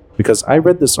 Because I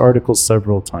read this article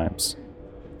several times.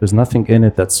 There's nothing in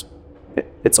it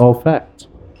it's all fact.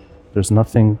 There's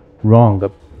nothing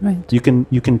wrong. Right. You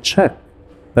can check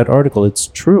that article, it's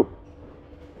true.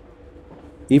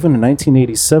 Even in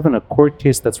 1987, a court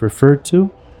case that's referred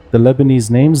to, the Lebanese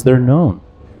names, they're known.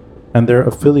 And they're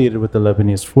affiliated with the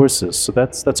Lebanese forces. So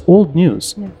that's old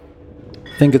news. Yeah.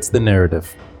 I think it's the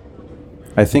narrative.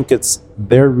 I think it's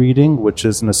their reading, which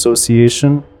is an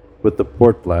association with the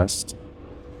port blast,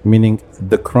 meaning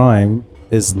the crime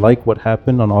is like what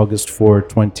happened on August 4,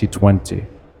 2020.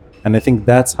 And I think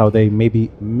that's how they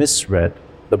maybe misread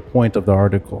the point of the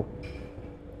article.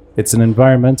 It's an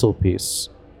environmental piece.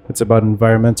 It's about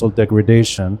environmental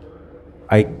degradation.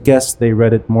 I guess they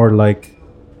read it more like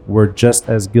we're just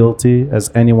as guilty as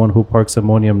anyone who parks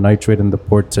ammonium nitrate in the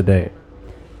port today.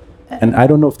 And I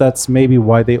don't know if that's maybe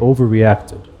why they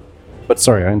overreacted. But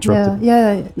sorry, I interrupted.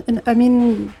 Yeah. And I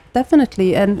mean,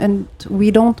 definitely. And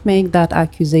we don't make that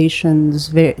accusation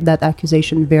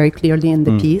very clearly in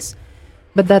the piece.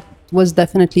 But that was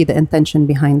definitely the intention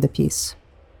behind the piece.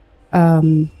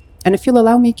 And if you'll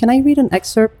allow me, can I read an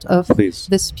excerpt of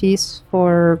this piece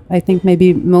for, I think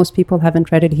maybe most people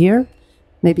haven't read it here,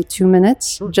 maybe 2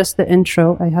 minutes, Sure. Just the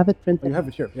intro. I have it printed. You have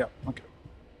it here, yeah, okay.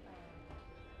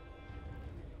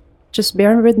 Just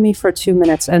bear with me for 2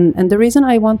 minutes. And the reason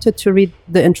I wanted to read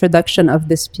the introduction of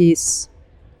this piece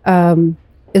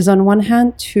is on one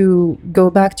hand to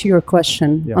go back to your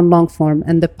question on long form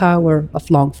and the power of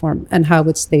long form and how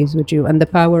it stays with you and the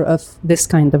power of this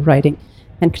kind of writing.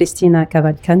 And Cristina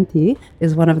Cavalcanti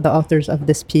is one of the authors of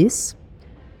this piece.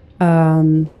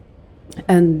 And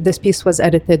this piece was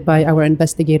edited by our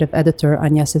investigative editor,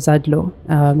 Anya Cezadlo,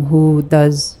 who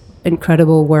does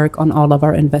incredible work on all of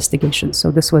our investigations.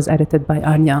 So this was edited by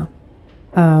Anya.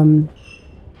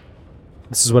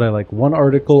 This is what I like. One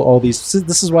article, all these.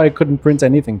 This is why I couldn't print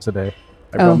anything today.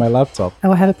 I brought my laptop.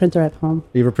 I have a printer at home.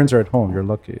 You have a printer at home. You're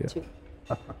lucky. Yeah.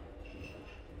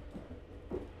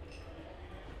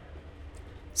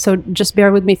 So just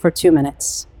bear with me for 2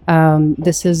 minutes.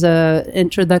 This is an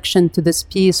introduction to this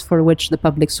piece for which the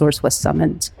public source was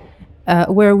summoned,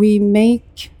 where we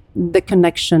make the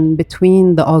connection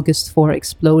between the August 4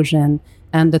 explosion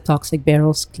and the toxic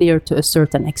barrels clear to a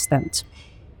certain extent.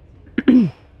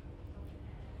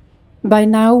 By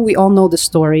now, we all know the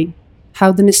story,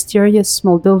 how the mysterious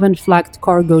Moldovan-flagged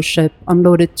cargo ship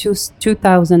unloaded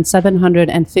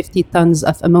 2,750 tons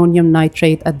of ammonium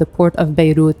nitrate at the port of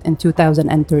Beirut in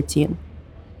 2013.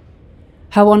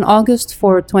 How on August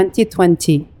 4,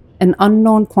 2020, an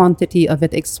unknown quantity of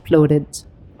it exploded,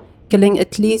 killing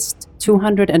at least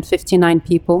 259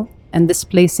 people and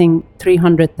displacing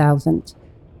 300,000.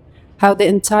 How the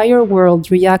entire world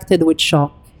reacted with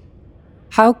shock.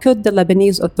 How could the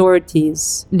Lebanese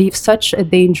authorities leave such a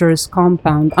dangerous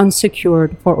compound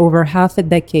unsecured for over half a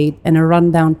decade in a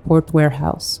rundown port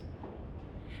warehouse?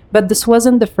 But this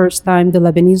wasn't the first time the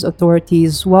Lebanese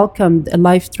authorities welcomed a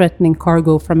life-threatening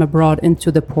cargo from abroad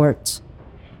into the port,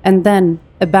 and then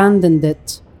abandoned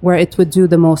it where it would do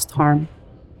the most harm.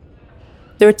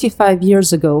 35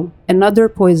 years ago, another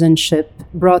poison ship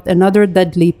brought another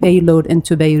deadly payload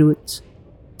into Beirut,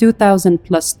 2,000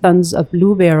 plus tons of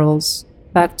blue barrels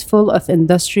packed full of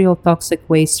industrial toxic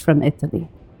waste from Italy.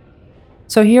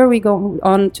 So here we go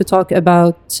on to talk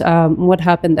about what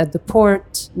happened at the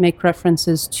port, make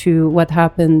references to what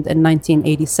happened in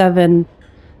 1987,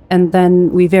 and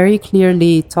then we very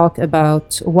clearly talk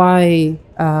about why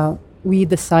we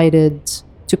decided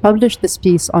to publish this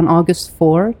piece on August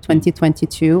 4,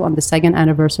 2022, on the second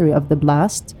anniversary of the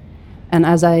blast, And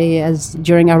as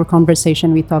during our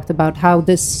conversation, we talked about how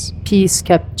this piece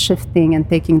kept shifting and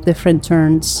taking different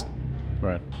turns.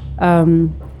 Right.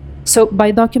 So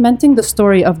by documenting the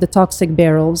story of the toxic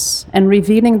barrels and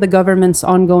revealing the government's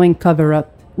ongoing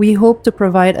cover-up, we hope to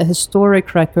provide a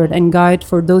historic record and guide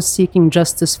for those seeking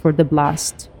justice for the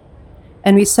blast.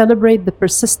 And we celebrate the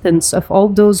persistence of all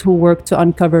those who work to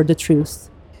uncover the truth.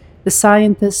 The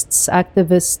scientists,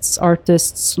 activists,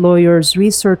 artists, lawyers,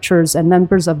 researchers, and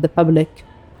members of the public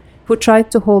who tried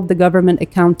to hold the government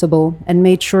accountable and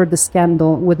made sure the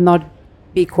scandal would not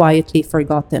be quietly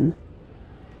forgotten.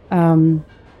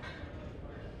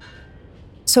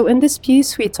 So in this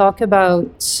piece, we talk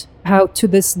about how to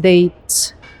this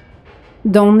date,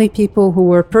 the only people who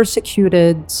were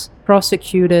persecuted,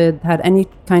 prosecuted, had any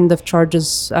kind of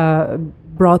charges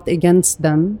brought against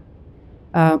them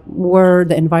were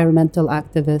the environmental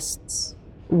activists,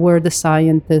 were the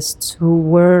scientists who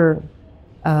were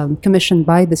commissioned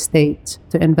by the state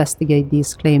to investigate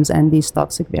these claims and these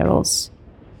toxic barrels.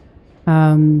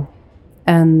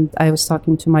 And I was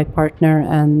talking to my partner,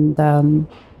 and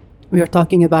we were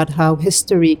talking about how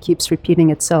history keeps repeating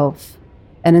itself.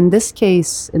 And in this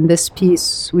case, in this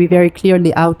piece, we very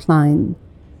clearly outline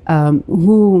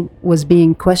who was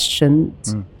being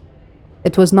questioned.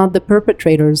 It was not the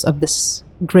perpetrators of this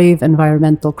grave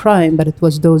environmental crime, but it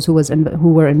was those who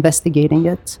were investigating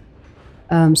it.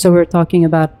 So we're talking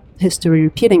about history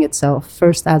repeating itself,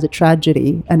 first as a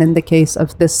tragedy, and in the case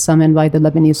of this summoned by the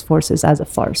Lebanese forces, as a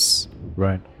farce.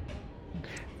 Right.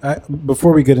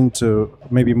 Before we get into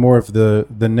maybe more of the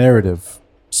narrative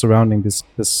surrounding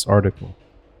this article,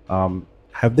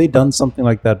 have they done something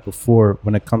like that before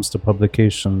when it comes to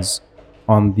publications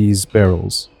on these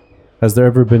barrels? Has there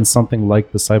ever been something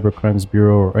like the Cybercrimes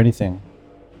Bureau or anything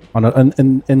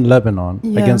in Lebanon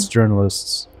against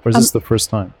journalists? Or is this the first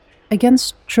time?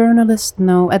 Against journalists,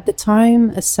 no. At the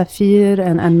time, Safir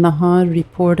and Nahar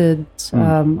reported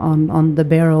on the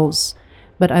barrels,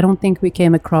 but I don't think we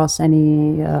came across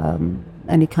any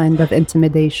kind of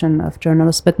intimidation of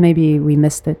journalists. But maybe we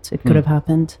missed it. It could have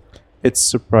happened. It's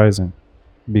surprising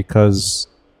because,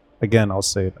 again, I'll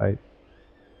say it.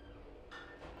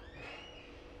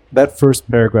 That first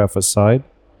paragraph aside,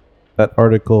 that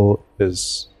article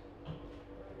is...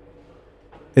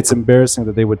 It's embarrassing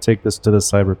that they would take this to the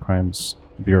Cybercrimes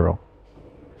Bureau.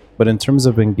 But in terms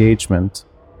of engagement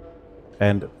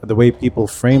and the way people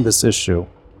frame this issue,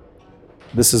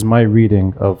 this is my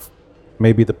reading of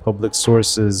maybe the public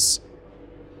sources'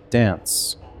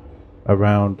 dance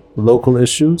around local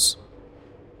issues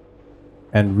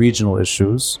and regional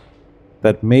issues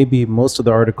that maybe most of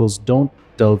the articles don't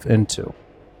delve into.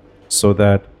 So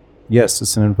that, yes,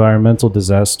 it's an environmental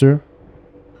disaster,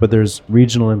 but there's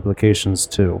regional implications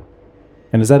too.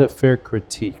 And is that a fair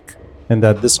critique? And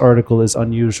that this article is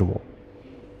unusual?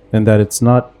 And that it's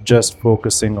not just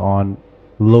focusing on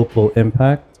local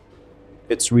impact,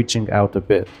 it's reaching out a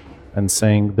bit and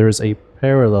saying there's a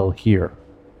parallel here.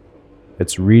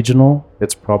 It's regional,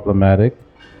 it's problematic,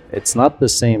 it's not the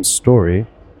same story,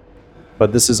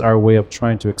 but this is our way of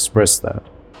trying to express that.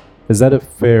 Is that a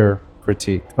fair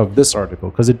critique of this article?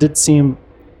 Because it did seem,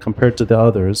 compared to the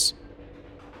others,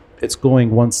 it's going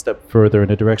one step further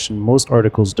in a direction most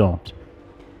articles don't.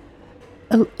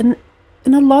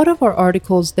 In a lot of our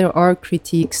articles, there are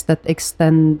critiques that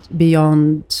extend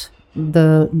beyond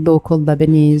the local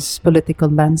Lebanese political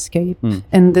landscape.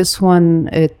 In this one,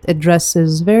 it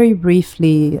addresses very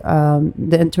briefly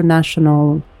the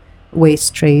international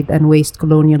waste trade and waste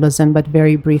colonialism, but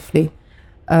very briefly.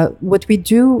 What we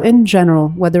do in general,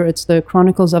 whether it's the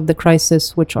Chronicles of the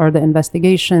Crisis, which are the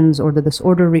investigations, or the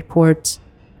disorder reports,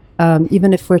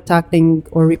 even if we're tackling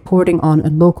or reporting on a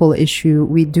local issue,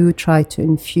 we do try to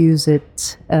infuse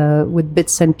it with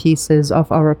bits and pieces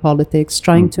of our politics,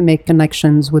 trying to make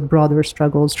connections with broader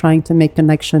struggles, trying to make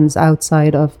connections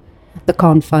outside of the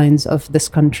confines of this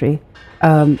country.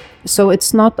 So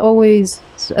it's not always,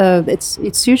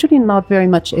 it's usually not very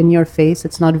much in your face.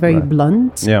 It's not very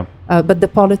blunt. Yeah. But the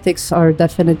politics are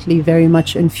definitely very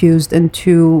much infused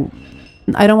into,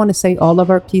 I don't want to say all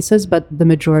of our pieces, but the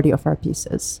majority of our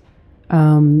pieces.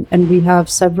 And we have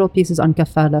several pieces on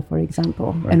kafala, for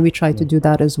example, and we try to do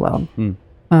that as well.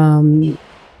 And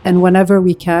whenever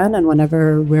we can and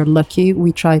whenever we're lucky,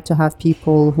 we try to have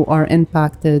people who are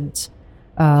impacted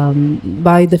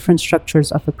by different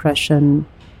structures of oppression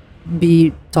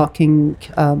be talking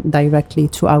directly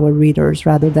to our readers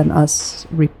rather than us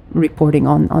reporting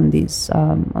on these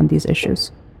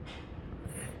issues.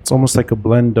 It's almost like a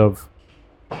blend of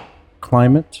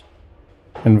climate,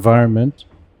 environment,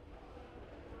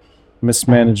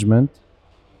 mismanagement,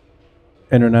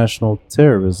 international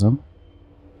terrorism,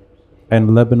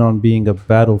 and Lebanon being a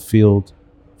battlefield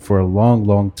for a long,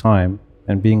 long time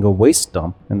and being a waste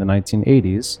dump in the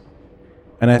 1980s.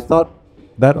 And I thought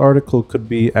that article could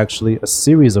be actually a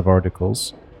series of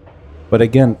articles. But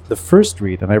again, the first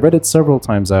read, and I read it several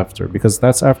times after, because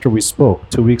that's after we spoke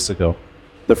 2 weeks ago.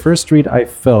 The first read, I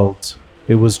felt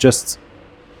it was just,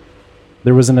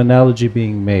 there was an analogy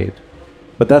being made.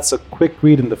 But that's a quick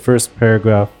read in the first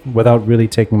paragraph without really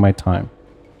taking my time.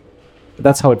 But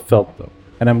that's how it felt, though.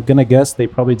 And I'm going to guess they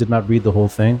probably did not read the whole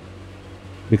thing,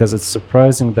 because it's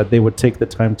surprising that they would take the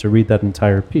time to read that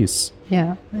entire piece.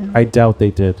 Yeah. I doubt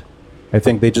they did. I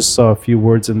think they just saw a few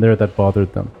words in there that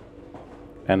bothered them.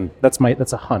 And that's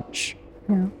a hunch.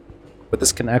 Yeah. But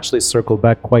this can actually circle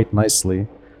back quite nicely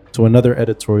to another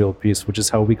editorial piece, which is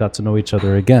how we got to know each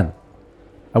other again.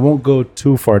 I won't go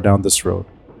too far down this road,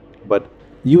 but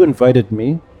you invited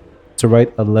me to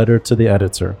write a letter to the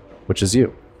editor, which is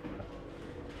you.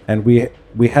 And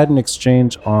we had an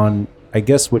exchange on, I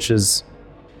guess,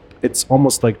 it's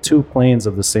almost like two planes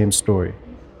of the same story.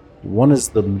 One is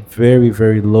the very,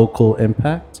 very local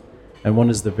impact, and one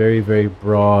is the very, very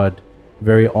broad,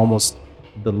 very almost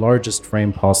the largest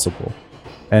frame possible.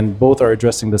 And both are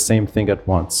addressing the same thing at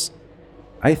once.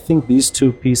 I think these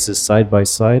two pieces side by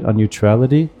side on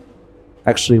neutrality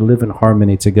actually live in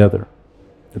harmony together.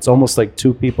 It's almost like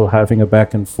two people having a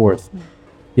back and forth.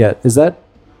 Yeah, is that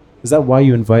why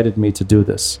you invited me to do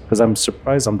this? Because I'm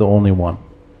surprised I'm the only one.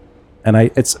 And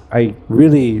I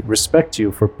really respect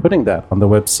you for putting that on the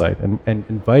website and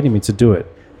inviting me to do it.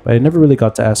 But I never really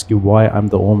got to ask you why I'm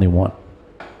the only one.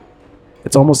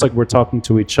 It's almost like we're talking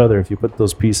to each other if you put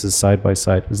those pieces side by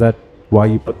side. Is that why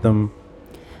you put them?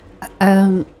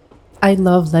 I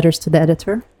love letters to the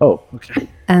editor. Oh, okay.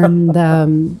 And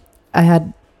I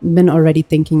had been already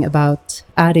thinking about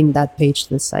adding that page to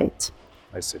the site.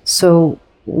 I see. So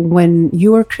when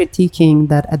you were critiquing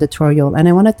that editorial, and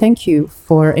I want to thank you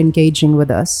for engaging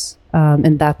with us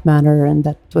in that manner, and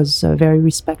that was very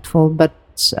respectful, but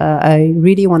I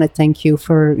really want to thank you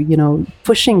for,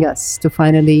 pushing us to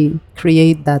finally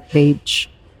create that page.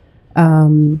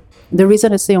 The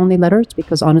reason it's the only letter is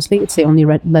because honestly, it's the only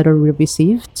letter we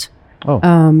received. Oh.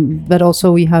 But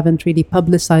also we haven't really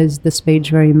publicized this page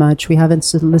very much. We haven't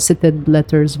solicited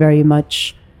letters very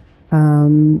much,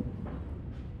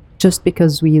 just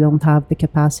because we don't have the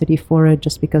capacity for it,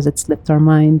 just because it slipped our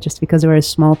mind, just because we're a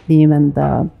small team. And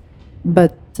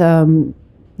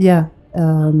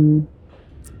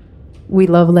we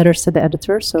love letters to the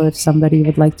editor. So if somebody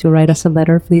would like to write us a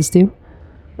letter, please do.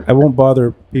 I won't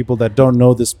bother people that don't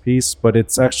know this piece, but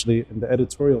it's actually in the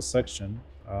editorial section.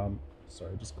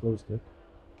 Sorry, I just closed it.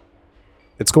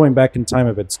 It's going back in time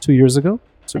a bit. It's 2 years ago.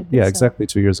 Exactly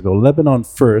 2 years ago. Lebanon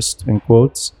first, in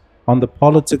quotes, on the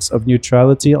politics of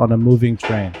neutrality on a moving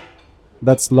train.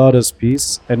 That's Lara's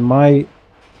piece, and my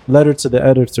letter to the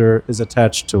editor is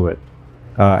attached to it.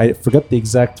 I forget the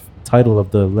exact title of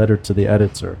the letter to the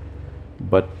editor,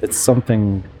 but it's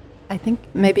something... I think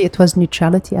maybe it was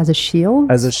neutrality as a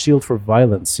shield. As a shield for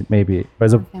violence, maybe.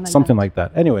 Something like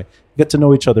that. Anyway, get to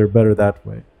know each other better that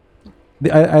way.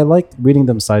 I like reading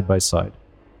them side by side,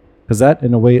 because that,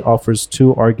 in a way, offers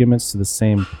two arguments to the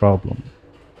same problem.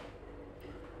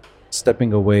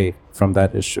 Stepping away from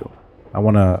that issue, I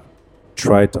want to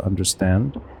try to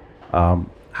understand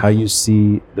how you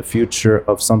see the future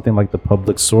of something like the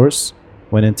public source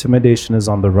when intimidation is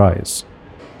on the rise.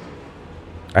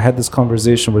 I had this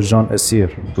conversation with Jean Essir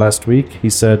last week. He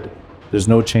said there's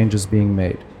no changes being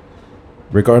made.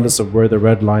 Regardless of where the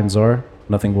red lines are,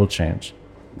 nothing will change.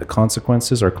 The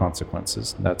consequences are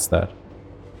consequences. That's that.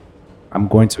 I'm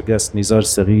going to guess Nizar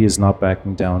Seri is not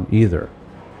backing down either.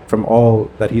 From all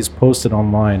that he's posted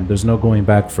online, there's no going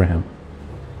back for him.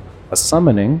 A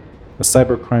summoning, a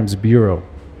Cybercrimes Bureau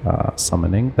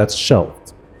summoning, that's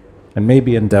shelved, and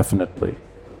maybe indefinitely.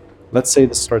 Let's say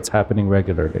this starts happening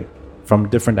regularly from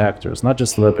different actors, not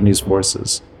just the Lebanese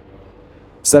forces.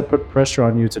 Does that put pressure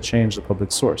on you to change the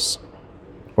public source?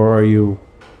 Or are you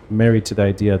married to the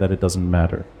idea that it doesn't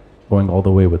matter, going all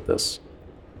the way with this?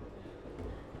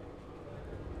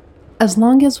 As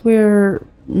long as we're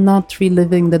not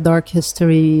reliving the dark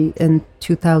history in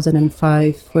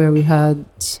 2005, where we had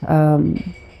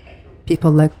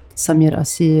people like Samir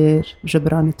Asir,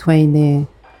 Jabran Twaini,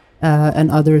 and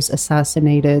others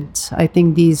assassinated. I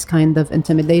think these kind of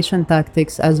intimidation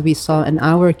tactics, as we saw in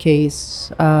our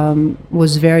case,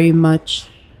 was very much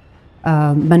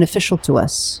beneficial to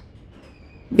us,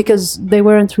 because they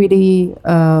weren't really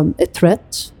a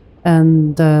threat.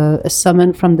 And a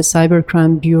summon from the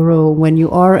Cybercrime Bureau, when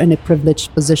you are in a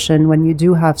privileged position, when you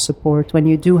do have support, when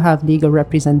you do have legal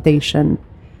representation,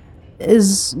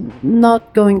 is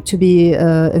not going to be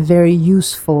a very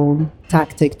useful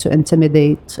tactic to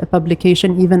intimidate a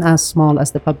publication, even as small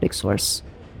as the public source.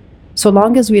 So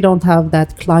long as we don't have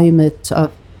that climate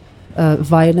of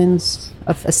violence,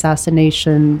 of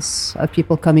assassinations, of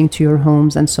people coming to your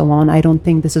homes and so on, I don't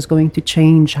think this is going to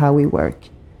change how we work.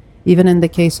 Even in the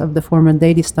case of the former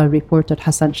Daily Star reporter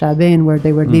Hassan Shabain, where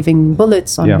they were leaving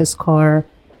bullets on his car,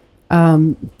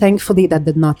 thankfully that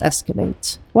did not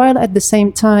escalate. While at the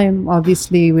same time,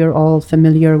 obviously, we're all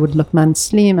familiar with Luqman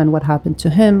Slim and what happened to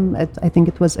him. I think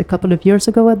it was a couple of years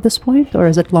ago at this point, or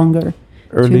is it longer?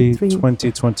 Early 2, 3?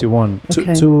 2021,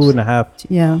 Okay.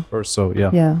 2.5 or so,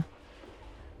 Yeah.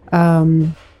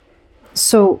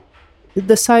 So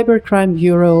the Cybercrime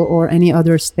Bureau or any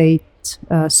other state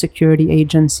security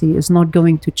agency is not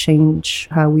going to change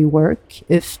how we work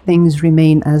if things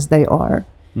remain as they are.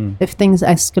 If things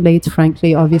escalate,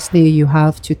 frankly, obviously you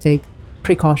have to take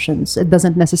precautions. It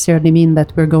doesn't necessarily mean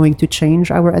that we're going to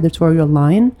change our editorial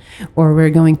line or we're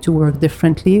going to work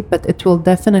differently, but it will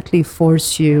definitely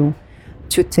force you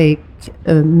to take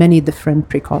many different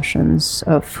precautions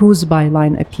of whose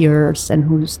byline appears and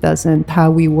whose doesn't, how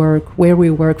we work, where we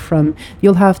work from.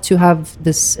 You'll have to have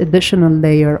this additional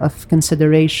layer of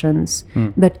considerations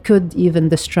that could even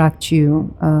distract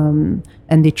you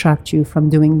and detract you from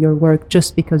doing your work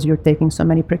just because you're taking so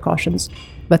many precautions.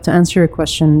 But to answer your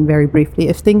question very briefly,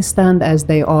 if things stand as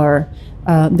they are,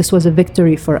 this was a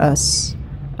victory for us,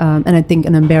 and I think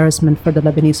an embarrassment for the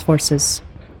Lebanese forces.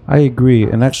 I agree.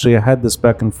 And actually, I had this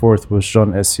back and forth with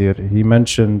Jean Essir. He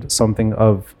mentioned something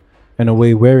of, in a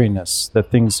way, wariness,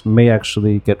 that things may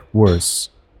actually get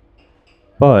worse.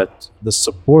 But the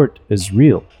support is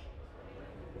real.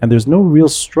 And there's no real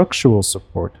structural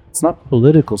support. It's not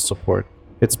political support.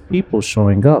 It's people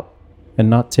showing up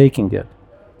and not taking it.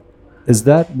 Is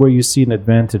that where you see an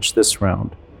advantage this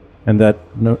round? And that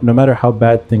no matter how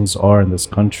bad things are in this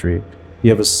country,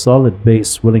 you have a solid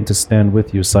base willing to stand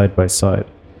with you side by side.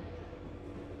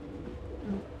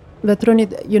 But Ronnie,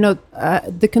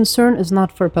 the concern is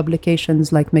not for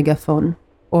publications like Megaphone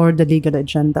or the Legal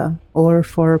Agenda or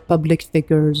for public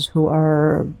figures who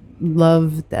are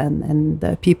loved and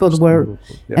people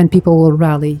will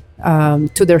rally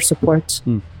to their support.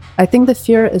 I think the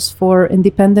fear is for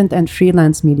independent and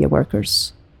freelance media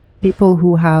workers, people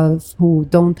who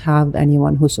don't have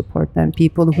anyone who support them,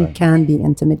 people who can be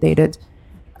intimidated.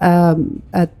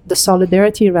 At the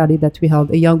Solidarity rally that we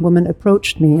held, a young woman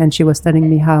approached me and she was telling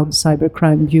me how the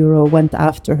Cybercrime Bureau went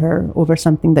after her over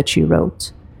something that she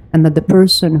wrote, and that the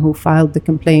person who filed the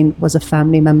complaint was a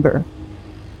family member,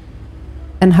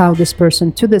 and how this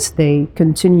person to this day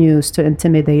continues to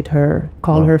intimidate her,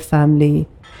 call her family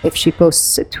if she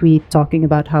posts a tweet talking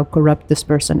about how corrupt this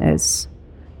person is.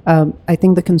 I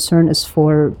think the concern is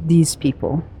for these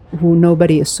people who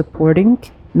nobody is supporting.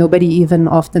 Nobody even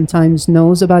oftentimes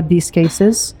knows about these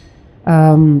cases.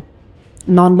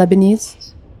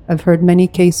 Non-Lebanese. I've heard many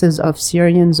cases of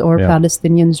Syrians or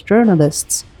Palestinians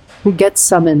journalists who get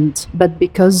summoned, but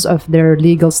because of their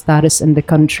legal status in the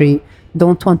country,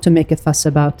 don't want to make a fuss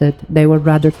about it. They would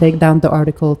rather take down the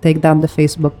article, take down the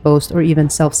Facebook post, or even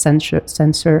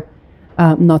self-censor,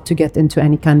 not to get into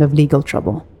any kind of legal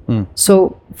trouble.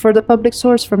 So for the public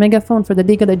source, for Megaphone, for the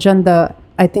Legal Agenda,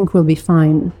 I think we'll be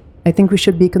fine. I think we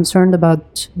should be concerned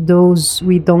about those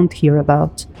we don't hear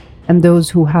about and those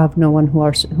who have no one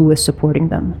who is supporting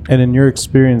them. And in your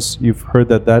experience, you've heard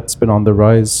that that's been on the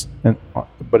rise,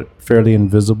 but fairly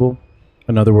invisible.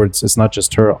 In other words, it's not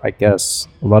just her, I guess.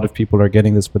 A lot of people are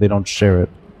getting this, but they don't share it.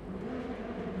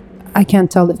 I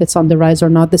can't tell if it's on the rise or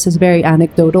not. This is very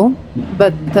anecdotal.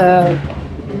 But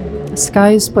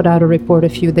Skies put out a report a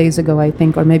few days ago, I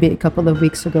think, or maybe a couple of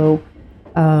weeks ago,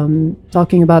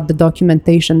 talking about the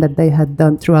documentation that they had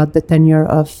done throughout the tenure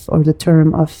of, or the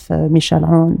term of Michel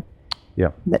Aoun.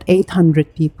 Yeah. That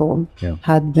 800 people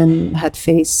had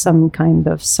faced some kind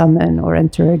of summon or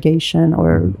interrogation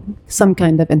or some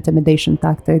kind of intimidation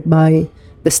tactic by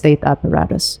the state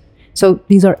apparatus. So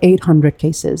these are 800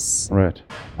 cases. Right.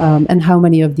 And how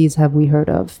many of these have we heard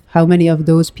of? How many of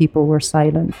those people were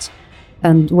silent?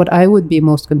 And what I would be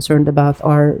most concerned about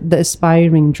are the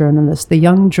aspiring journalists, the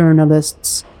young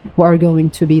journalists who are going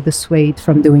to be dissuaded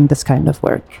from doing this kind of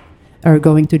work, are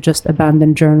going to just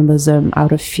abandon journalism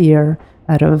out of fear,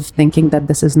 out of thinking that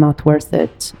this is not worth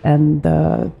it, and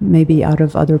maybe out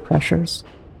of other pressures.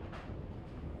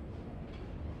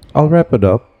 I'll wrap it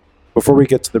up before we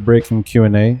get to the breaking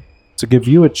Q&A to give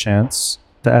you a chance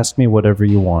to ask me whatever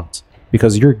you want,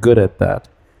 because you're good at that.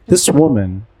 This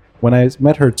woman, when I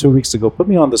met her 2 weeks ago, put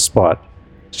me on the spot.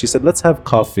 She said, let's have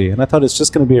coffee. And I thought it's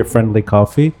just going to be a friendly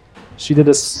coffee. she did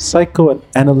a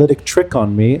psychoanalytic trick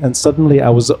on me, and suddenly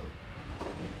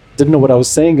didn't know what I was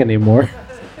saying anymore.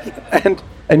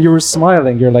 and you were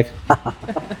smiling. You're like,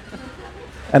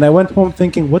 and I went home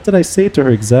thinking, what did I say to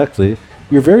her exactly?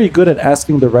 You're very good at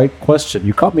asking the right question.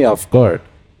 You caught me off guard.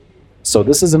 So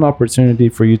this is an opportunity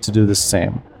for you to do the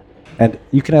same. And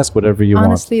you can ask whatever you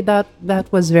Honestly, want.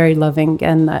 that was very loving.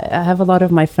 And I have a lot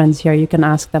of my friends here. You can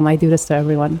ask them. I do this to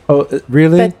everyone. Oh,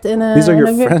 really? But These are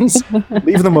your friends?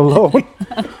 Leave them alone.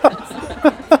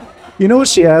 You know what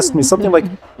she asked me? Something like,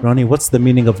 Ronnie, what's the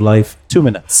meaning of life? 2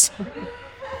 minutes.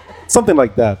 Something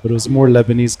like that, but it was more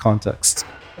Lebanese context.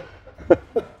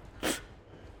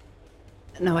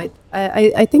 No,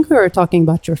 I think we were talking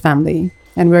about your family.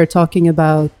 And we were talking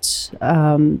about...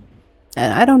 and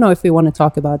I don't know if we want to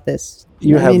talk about this.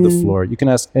 You have the floor. You can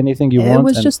ask anything you want. It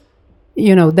was just,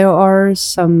 there are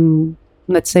some,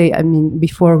 let's say,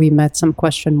 before we met, some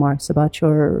question marks about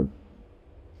your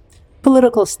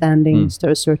political standings to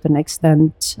a certain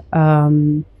extent.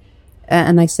 And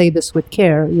I say this with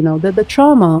care, the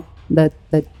trauma that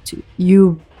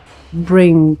you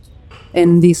bring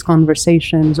in these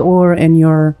conversations or in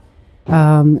your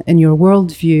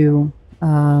worldview,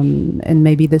 and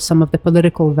maybe there's some of the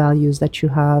political values that you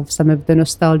have, some of the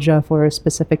nostalgia for a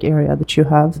specific area that you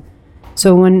have.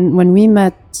 So when we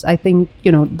met, I think,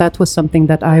 that was something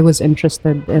that I was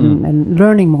interested in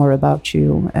learning more about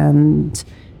you. And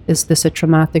is this a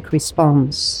traumatic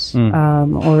response?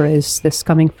 Or is this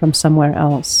coming from somewhere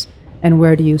else? And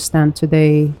where do you stand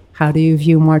today? How do you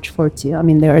view March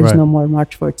 14? There is no more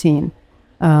March 14.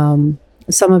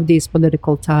 Some of these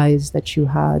political ties that you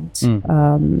had,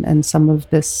 and some of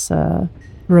this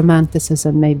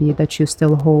romanticism maybe that you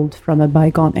still hold from a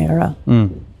bygone era.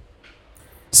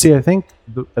 See, I think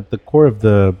at the core of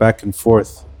the back and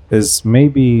forth is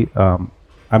maybe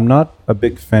I'm not a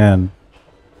big fan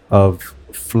of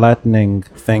flattening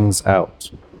things out.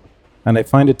 And I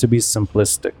find it to be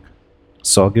simplistic.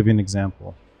 So I'll give you an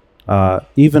example.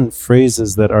 Even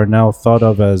phrases that are now thought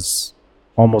of as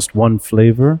almost one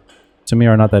flavor, to me,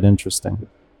 are not that interesting.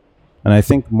 And I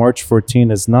think March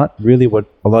 14 is not really what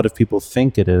a lot of people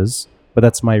think it is, but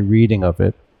that's my reading of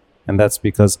it. And that's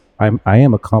because I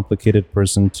am a complicated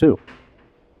person too.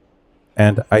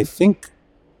 And I think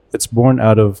it's born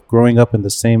out of growing up in the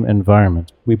same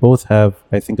environment. We both have,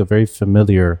 I think, a very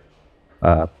familiar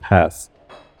path.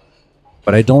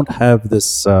 But I don't have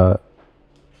this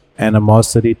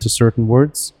animosity to certain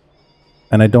words.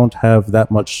 And I don't have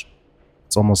that much,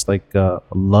 it's almost like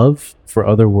love for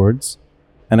other words.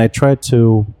 And I try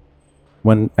to,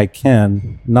 when I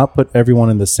can, not put everyone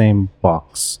in the same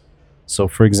box. So,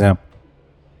 for example,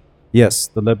 yes,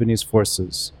 the Lebanese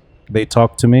forces, they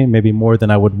talk to me maybe more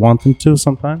than I would want them to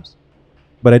sometimes,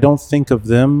 but I don't think of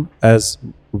them as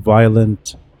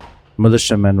violent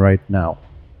militiamen right now.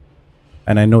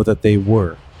 And I know that they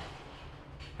were.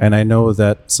 And I know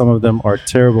that some of them are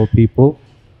terrible people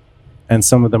and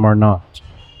some of them are not.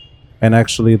 And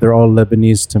actually, they're all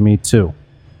Lebanese to me too.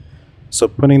 So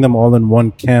putting them all in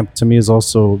one camp to me is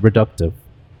also reductive.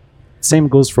 Same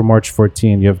goes for March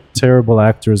 14. You have terrible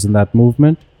actors in that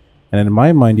movement. And in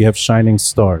my mind, you have shining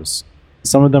stars.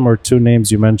 Some of them are two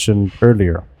names you mentioned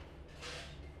earlier.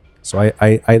 So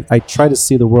I try to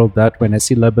see the world that way, and I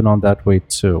see Lebanon that way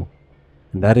too.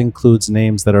 And that includes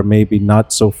names that are maybe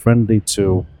not so friendly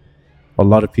to a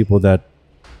lot of people that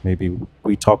maybe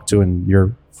we talk to and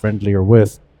you're friendlier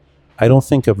with. I don't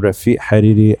think of Rafiq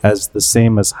Hariri as the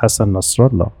same as Hassan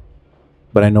Nasrallah,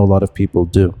 but I know a lot of people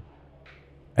do.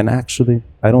 And actually,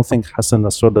 I don't think Hassan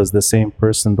Nasrallah is the same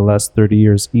person the last 30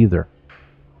 years either.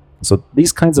 So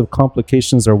these kinds of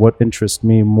complications are what interest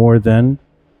me more than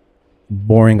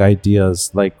boring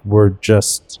ideas like we're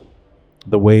just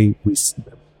the way we...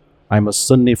 I'm a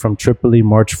Sunni from Tripoli,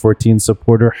 March 14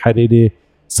 supporter, Hariri,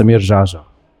 Samir Jaja.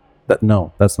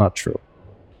 No, that's not true.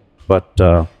 But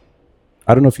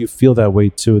I don't know if you feel that way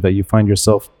too, that you find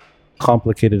yourself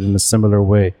complicated in a similar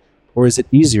way. Or is it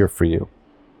easier for you?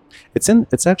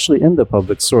 It's actually in the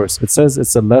public source. It says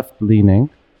it's a left-leaning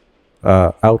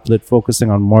outlet focusing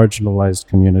on marginalized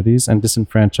communities and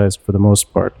disenfranchised for the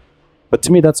most part. But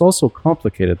to me, that's also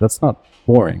complicated. That's not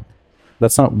boring.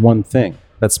 That's not one thing.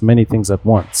 That's many things at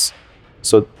once.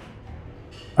 So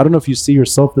I don't know if you see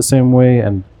yourself the same way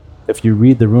and if you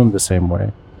read the room the same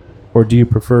way, or do you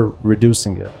prefer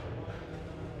reducing it?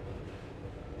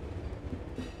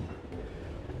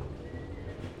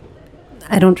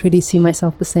 I don't really see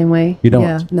myself the same way. You don't?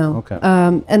 Yeah, no. Okay.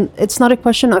 And it's not a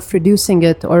question of reducing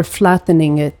it or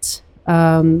flattening it.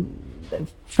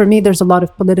 For me, there's a lot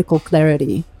of political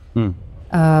clarity.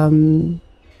 And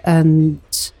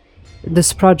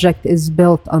this project is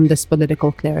built on this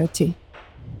political clarity.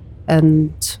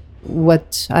 And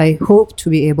what I hope to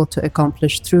be able to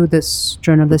accomplish through this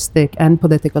journalistic and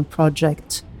political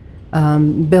project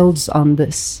builds on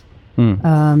this.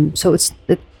 So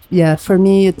for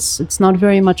me, it's not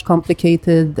very much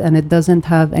complicated, and it doesn't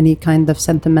have any kind of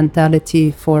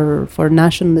sentimentality for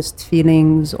nationalist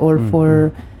feelings or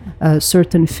for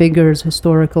certain figures,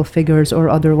 historical figures or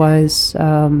otherwise.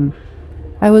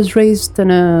 I was raised in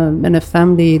a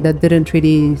family that didn't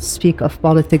really speak of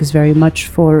politics very much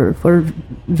for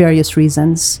various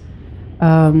reasons.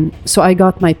 So I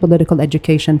got my political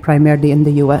education primarily in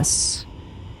the U.S.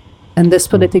 And this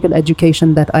political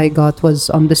education that I got was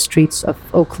on the streets of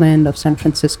Oakland, of San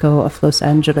Francisco, of Los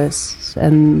Angeles.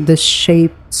 And this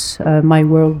shaped my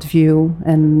worldview.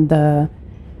 And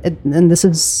this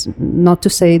is not to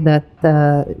say that,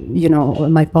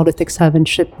 my politics haven't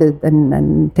shifted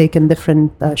and taken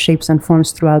different shapes and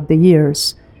forms throughout the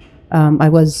years. I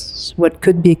was what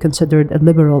could be considered a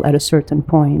liberal at a certain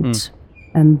point.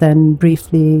 And then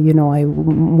briefly,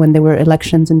 when there were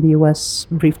elections in the U.S.,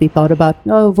 briefly thought about,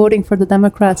 voting for the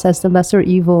Democrats as the lesser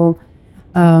evil.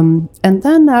 And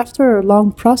then after a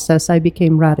long process, I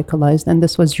became radicalized. And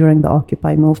this was during the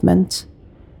Occupy movement.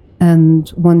 And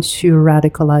once you're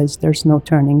radicalized, there's no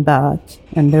turning back.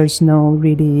 And there's no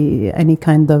really any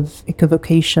kind of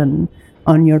equivocation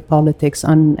on your politics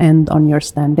and on your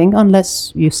standing,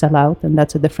 unless you sell out, and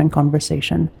that's a different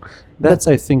conversation. I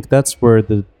think that's where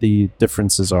the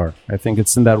differences are. I think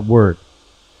it's in that word,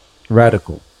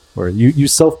 radical, where you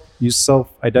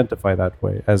self-identify that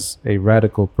way as a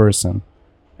radical person.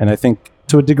 And I think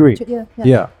to a degree,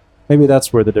 yeah, maybe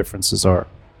that's where the differences are.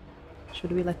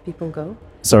 Should we let people go?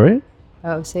 Sorry?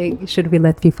 I was saying, should we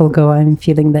let people go? I'm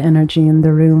feeling the energy in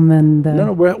the room, and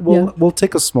we'll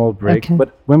take a small break. Okay.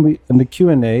 But when we in the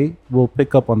Q&A, we'll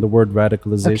pick up on the word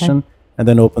radicalization and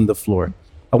then open the floor.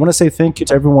 I want to say thank you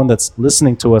to everyone that's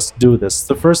listening to us do this. It's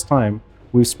the first time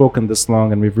we've spoken this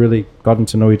long, and we've really gotten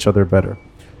to know each other better.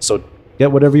 So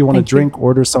get whatever you want to drink,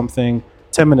 order something.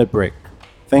 10-minute break.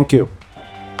 Thank you.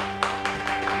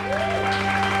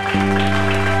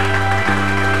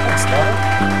 Thanks,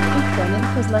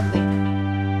 Lara. It was lovely.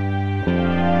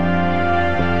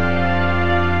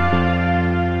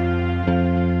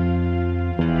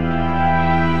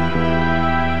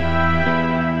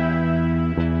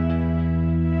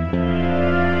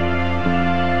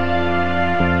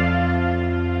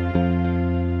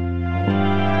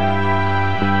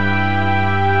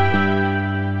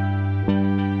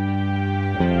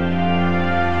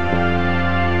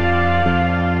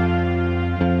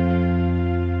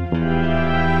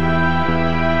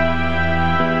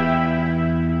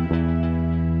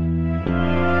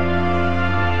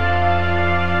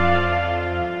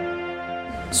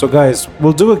 So guys,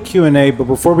 we'll do a Q&A, but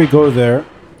before we go there,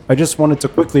 I just wanted to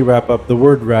quickly wrap up the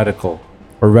word radical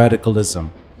or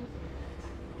radicalism.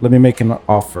 Let me make an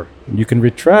offer. You can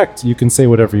retract, you can say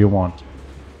whatever you want.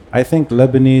 I think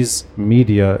Lebanese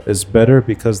media is better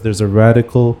because there's a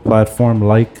radical platform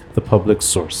like the public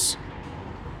source.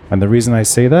 And the reason I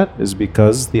say that is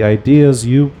because the ideas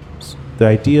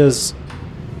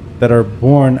that are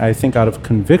born, I think, out of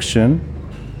conviction,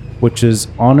 which is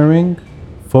honoring,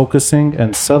 focusing,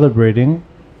 and celebrating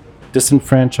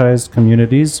disenfranchised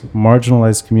communities,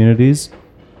 marginalized communities.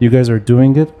 You guys are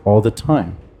doing it all the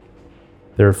time.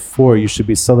 Therefore, you should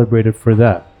be celebrated for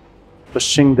that.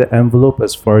 Pushing the envelope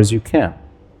as far as you can.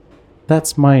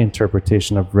 That's my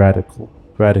interpretation of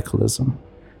radicalism.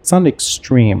 It's not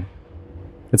extreme.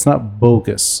 It's not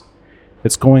bogus.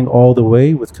 It's going all the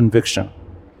way with conviction.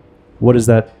 What is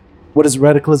that? What is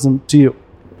radicalism to you?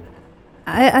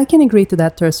 I can agree to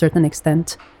that to a certain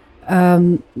extent.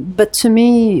 But to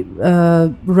me,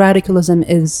 radicalism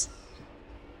is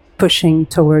pushing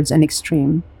towards an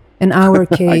extreme. In our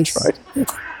case...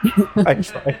 I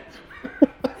tried.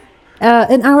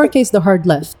 In our case, the hard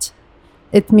left.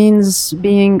 It means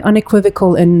being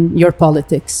unequivocal in your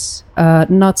politics,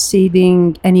 not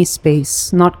ceding any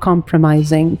space, not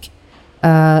compromising,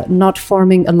 not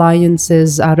forming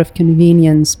alliances out of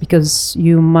convenience because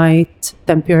you might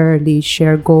temporarily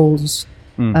share goals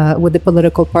with the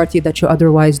political party that you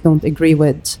otherwise don't agree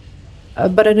with.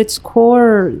 But at its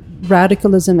core,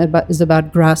 radicalism is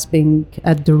about grasping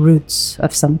at the roots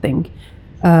of something.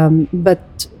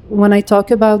 But when I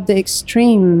talk about the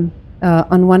extreme,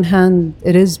 on one hand,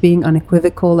 it is being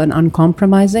unequivocal and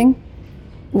uncompromising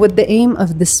with the aim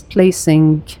of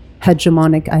displacing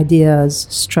hegemonic ideas,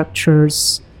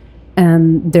 structures,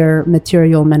 and their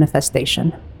material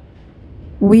manifestation.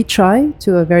 We try,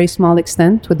 to a very small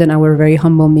extent, within our very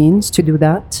humble means, to do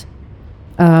that.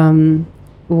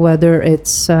 whether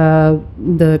it's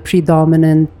the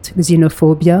predominant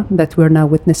xenophobia that we're now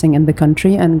witnessing in the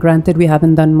country. And granted, we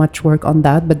haven't done much work on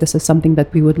that, but this is something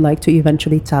that we would like to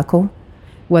eventually tackle,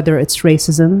 whether it's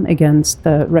racism against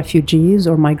refugees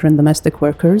or migrant domestic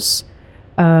workers.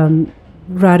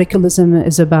 Radicalism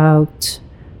is about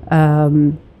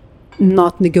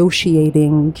not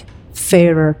negotiating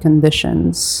fairer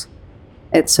conditions.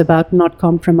 It's about not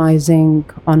compromising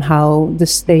on how the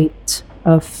state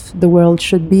of the world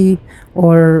should be,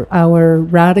 or our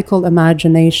radical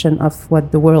imagination of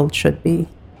what the world should be.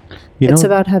 It's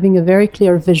about having a very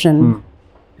clear vision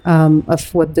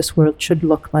of what this world should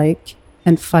look like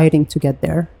and fighting to get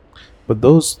there. But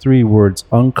those three words,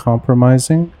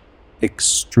 uncompromising,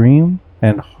 extreme,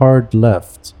 and hard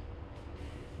left,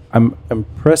 I'm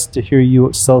impressed to hear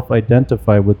you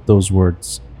self-identify with those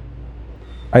words.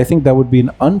 I think that would be an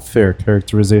unfair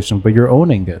characterization, but you're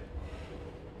owning it.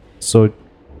 So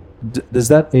is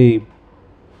that a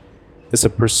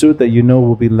pursuit that you know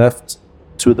will be left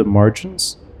to the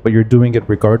margins, but you're doing it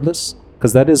regardless?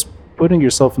 Because that is putting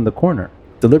yourself in the corner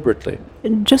deliberately.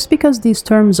 Just because these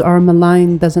terms are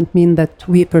malign doesn't mean that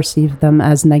we perceive them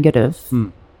as negative.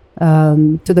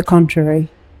 To the contrary,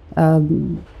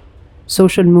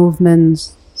 social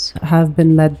movements have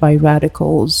been led by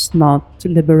radicals, not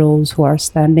liberals who are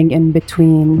standing in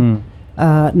between.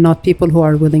 Not people who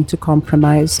are willing to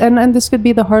compromise, and this could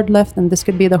be the hard left, and this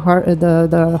could be the hard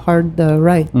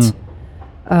right.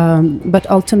 But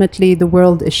ultimately, the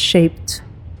world is shaped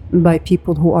by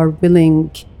people who are willing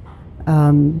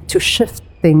to shift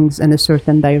things in a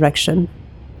certain direction,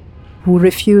 who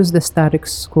refuse the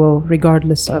status quo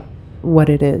regardless of what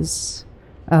it is.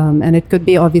 And it could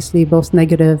be obviously both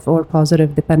negative or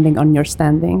positive depending on your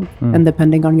standing and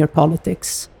depending on your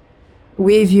politics.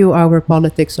 We view our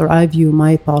politics, or I view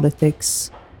my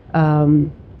politics,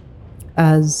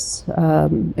 as,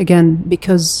 again,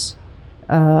 because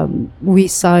we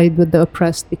side with the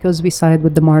oppressed, because we side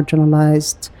with the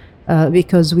marginalized,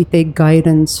 because we take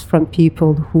guidance from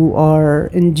people who are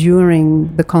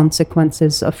enduring the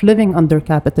consequences of living under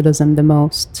capitalism the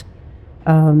most.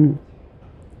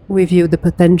 We view the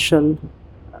potential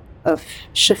of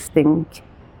shifting,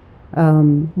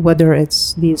 whether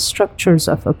it's these structures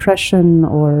of oppression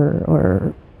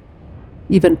or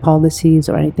even policies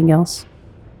or anything else.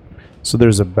 So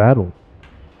there's a battle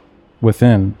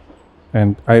within,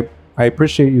 and I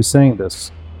appreciate you saying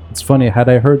this. It's funny, had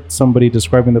I heard somebody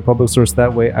describing the public source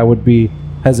that way, I would be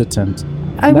hesitant.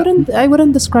 I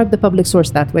wouldn't describe the public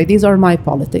source that way. These are my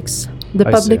politics. The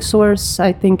public source,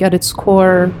 I think, at its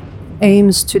core,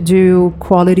 aims to do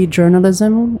quality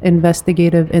journalism,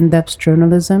 investigative, in-depth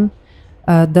journalism,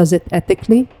 does it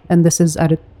ethically, and this is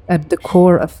at the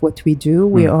core of what we do.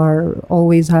 We are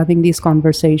always having these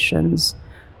conversations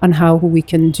on how we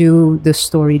can do this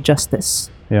story justice.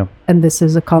 Yeah. And this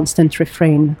is a constant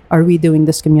refrain. Are we doing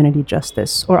this community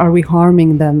justice, or are we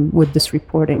harming them with this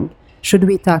reporting? Should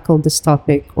we tackle this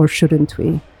topic or shouldn't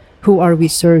we? Who are we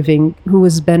serving? Who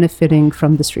is benefiting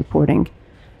from this reporting?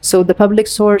 So the public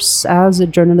source as a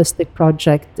journalistic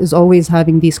project is always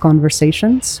having these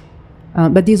conversations,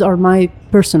 but these are my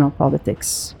personal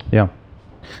politics. Yeah.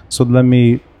 So let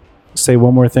me say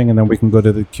one more thing and then we can go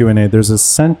to the Q&A. There's a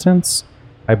sentence,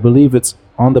 I believe it's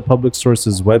on the public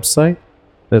source's website,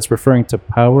 that's referring to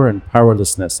power and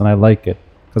powerlessness, and I like it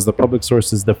because the public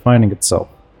source is defining itself.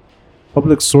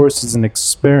 Public source is an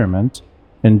experiment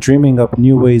in dreaming up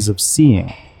new ways of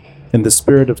seeing, in the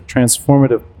spirit of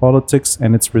transformative politics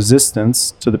and its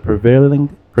resistance to the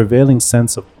prevailing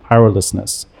sense of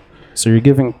powerlessness. So you're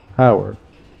giving power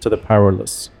to the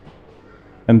powerless.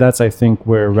 And that's, I think,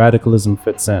 where radicalism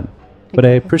fits in. But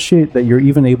I appreciate that you're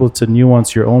even able to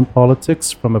nuance your own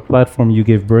politics from a platform you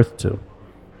gave birth to.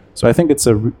 So I think it's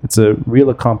a real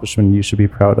accomplishment you should be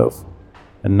proud of.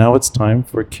 And now it's time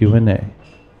for Q&A.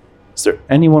 Is there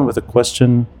anyone with a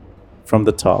question from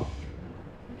the top?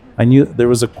 I knew there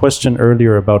was a question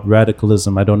earlier about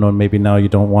radicalism. I don't know, maybe now you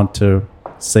don't want to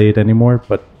say it anymore,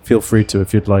 but feel free to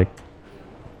if you'd like.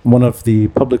 One of the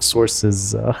public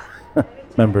sources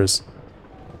members.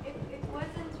 It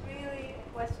wasn't really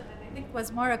a question, and I think it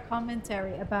was more a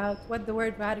commentary about what the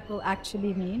word radical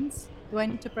actually means. Do I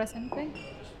need to press anything?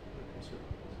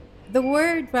 The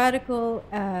word radical,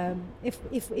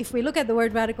 if we look at the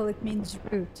word radical, it means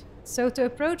root. So to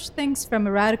approach things from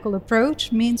a radical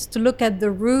approach means to look at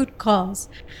the root cause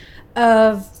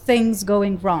of things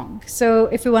going wrong. So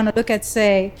if we want to look at,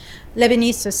 say,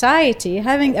 Lebanese society,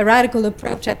 having a radical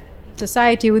approach at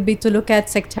society would be to look at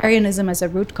sectarianism as a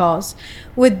root cause,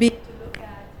 would be to look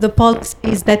at the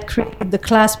policies that create the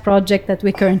class project that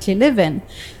we currently live in.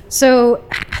 So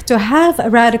to have a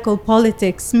radical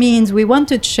politics means we want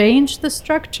to change the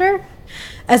structure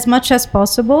as much as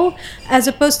possible, as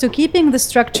opposed to keeping the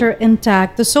structure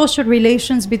intact, the social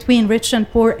relations between rich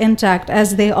and poor intact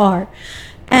as they are,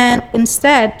 and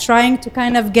instead trying to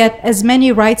kind of get as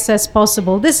many rights as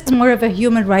possible. This is more of a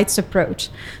human rights approach.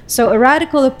 So a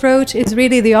radical approach is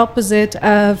really the opposite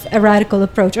of a radical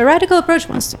approach. A radical approach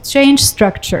wants to change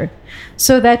structure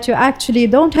so that you actually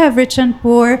don't have rich and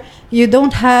poor, you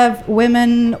don't have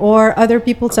women or other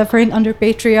people suffering under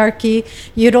patriarchy,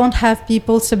 you don't have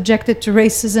people subjected to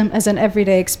racism as an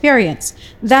everyday experience.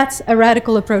 That's a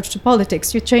radical approach to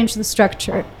politics. You change the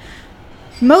structure.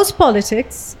 Most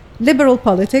politics, liberal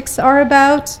politics, are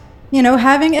about,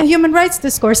 having a human rights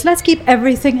discourse. Let's keep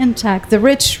everything intact. The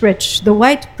rich, the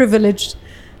white privileged,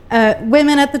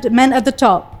 men at the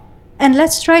top. And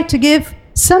let's try to give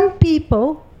some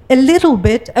people a little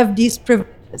bit of these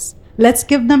privileges. Let's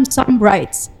give them some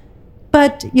rights.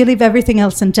 But you leave everything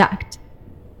else intact.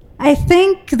 I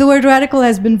think the word radical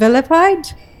has been vilified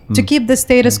to keep the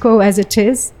status quo as it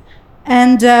is.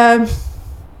 And I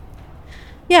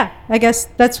guess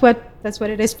that's what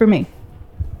it is for me.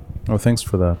 Oh, thanks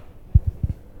for that.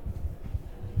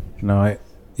 No,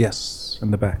 yes,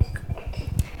 in the back.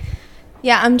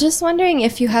 Yeah, I'm just wondering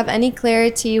if you have any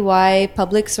clarity why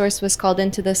Public Source was called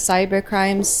into the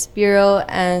Cybercrimes Bureau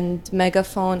and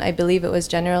Megaphone, I believe it was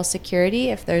General Security,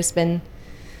 if there's been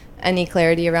any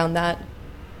clarity around that.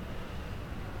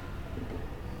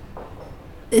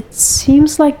 It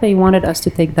seems like they wanted us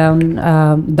to take down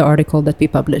the article that we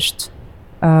published.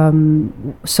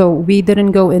 So we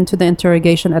didn't go into the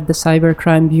interrogation at the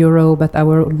Cybercrime Bureau, but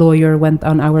our lawyer went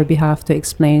on our behalf to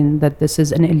explain that this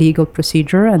is an illegal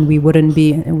procedure and we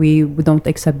don't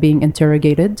accept being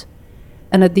interrogated.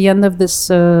 And at the end of this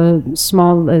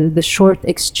the short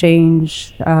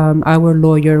exchange, our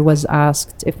lawyer was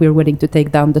asked if we were willing to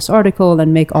take down this article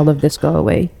and make all of this go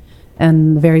away.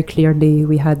 And very clearly,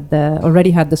 we had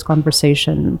already had this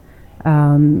conversation.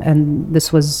 And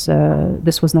this was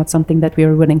not something that we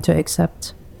were willing to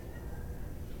accept.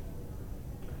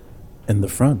 In the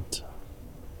front.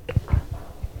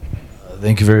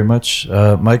 Thank you very much.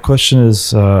 My question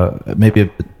is maybe a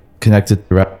bit connected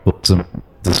to some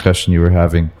discussion you were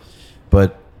having,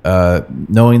 but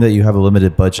knowing that you have a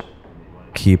limited budget,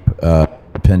 keep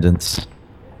independence,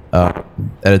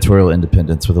 editorial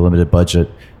independence with a limited budget.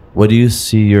 What do you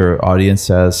see your audience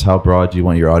as? How broad do you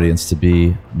want your audience to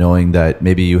be, knowing that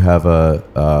maybe you have a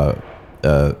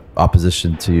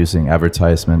opposition to using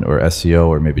advertisement or SEO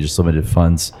or maybe just limited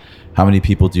funds? How many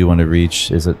people do you want to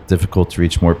reach? Is it difficult to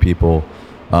reach more people?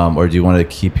 Or do you want to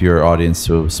keep your audience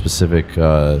to specific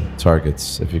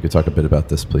targets? If you could talk a bit about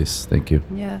this, please. Thank you.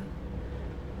 Yeah.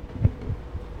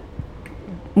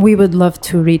 We would love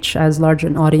to reach as large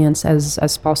an audience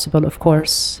as possible, of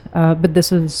course. But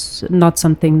this is not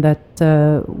something that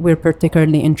we're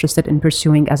particularly interested in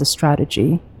pursuing as a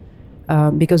strategy,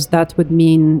 because that would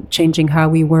mean changing how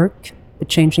we work,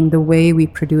 changing the way we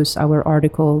produce our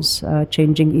articles,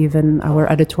 changing even our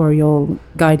editorial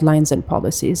guidelines and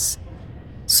policies.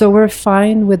 So we're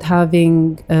fine with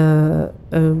having a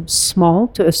small,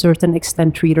 to a certain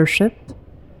extent, readership.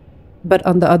 But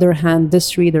on the other hand,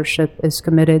 this readership is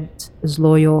committed, is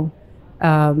loyal,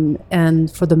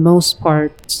 and for the most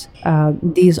part,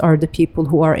 these are the people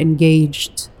who are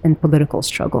engaged in political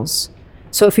struggles.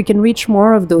 So if we can reach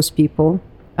more of those people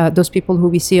who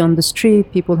we see on the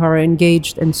street, people who are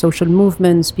engaged in social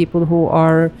movements, people who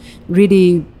are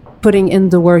really putting in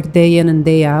the work day in and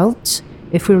day out,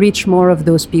 if we reach more of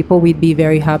those people, we'd be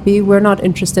very happy. We're not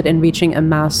interested in reaching a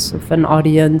mass of an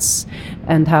audience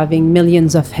and having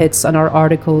millions of hits on our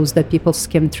articles that people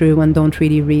skim through and don't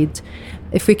really read.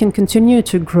 If we can continue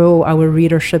to grow our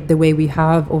readership the way we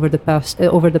have over the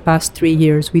past 3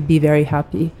 years, we'd be very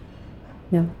happy.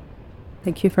 Yeah.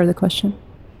 Thank you for the question.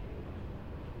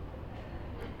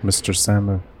 Mr.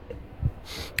 Samer.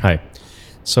 Hi.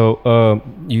 So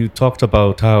you talked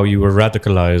about how you were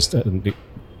radicalized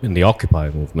in the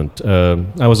Occupy movement.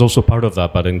 I was also part of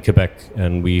that, but in Quebec,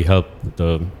 and we helped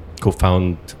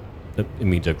co-found a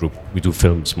media group. We do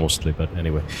films mostly, but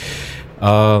anyway.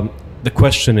 The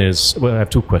question is, well, I have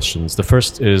two questions. The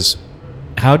first is,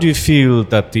 how do you feel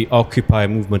that the Occupy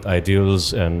movement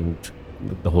ideals and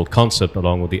the whole concept,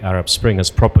 along with the Arab Spring, has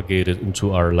propagated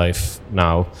into our life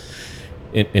now,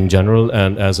 in general,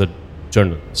 and as a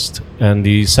journalist? And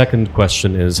the second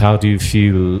question is, how do you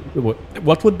feel,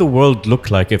 what would the world look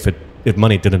like if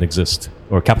money didn't exist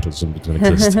or capitalism didn't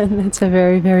exist? That's a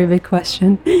very, very big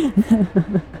question.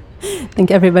 I think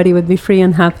everybody would be free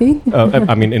and happy.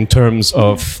 I mean, in terms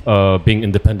of being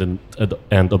independent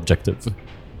and objective.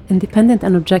 Independent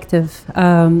and objective.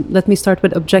 Let me start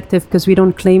with objective because we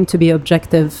don't claim to be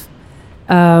objective.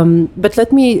 But let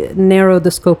me narrow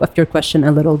the scope of your question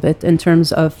a little bit in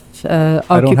terms of occupies.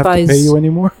 I don't have to pay you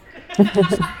anymore.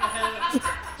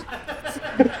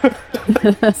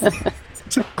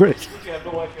 Great.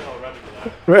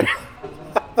 Right.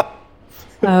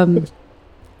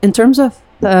 In terms of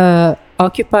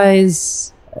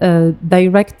occupies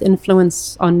direct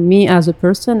influence on me as a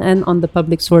person and on the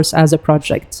public source as a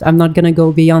project. I'm not going to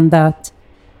go beyond that.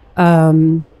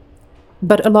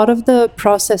 But a lot of the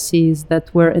processes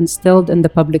that were instilled in the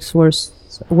public source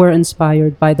were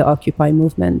inspired by the Occupy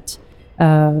movement.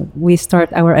 We start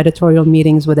our editorial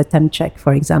meetings with a temp check,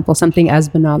 for example, something as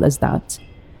banal as that.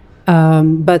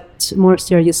 But more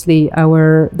seriously,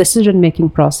 our decision-making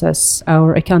process,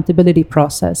 our accountability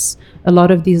process, a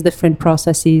lot of these different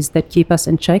processes that keep us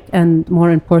in check and,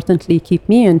 more importantly, keep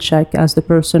me in check as the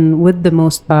person with the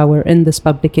most power in this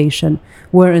publication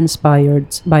were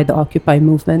inspired by the Occupy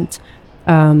movement.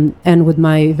 And with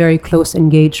my very close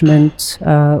engagement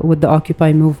with the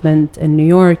Occupy movement in New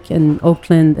York, in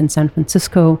Oakland, in San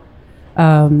Francisco,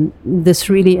 this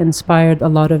really inspired a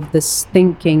lot of this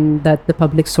thinking that the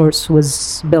public source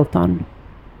was built on.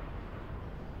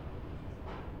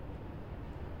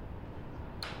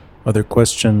 Other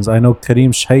questions? I know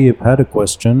Kareem Shayib had a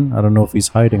question. I don't know if he's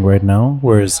hiding right now.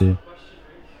 Where is he?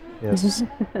 Yes.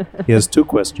 He has two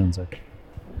questions, actually.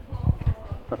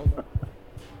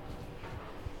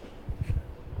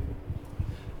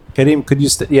 Kareem, could you...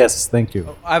 Yes, thank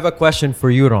you. I have a question for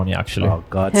you, Ronnie, actually. Oh,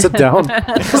 God. Sit down.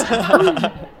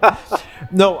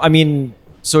 No, I mean,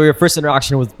 so your first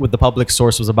interaction with the public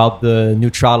source was about the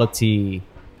neutrality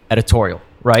editorial,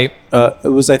 right?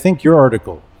 It was, I think, your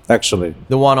article, actually.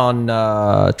 The one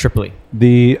on Tripoli.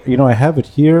 I have it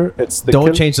here. It's the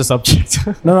Don't change the subject.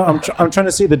 No, I'm trying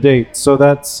to see the date. So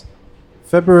that's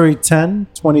February 10,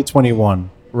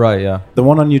 2021. Right, yeah. The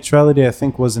one on neutrality, I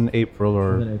think, was in April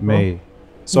or May.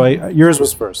 So yours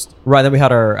was first. Right, then we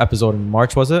had our episode in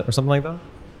March, was it? Or something like that?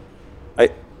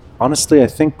 Honestly, I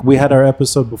think we had our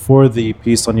episode before the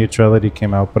piece on neutrality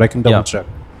came out, but I can double check.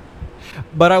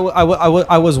 But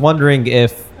I was wondering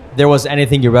if there was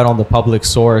anything you read on the public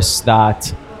source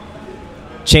that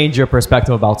changed your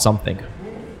perspective about something.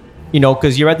 You know,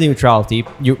 because you read the neutrality,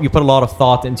 you put a lot of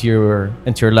thought into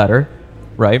your letter,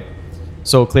 right?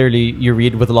 So clearly you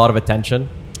read with a lot of attention.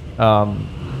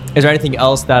 Is there anything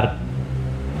else that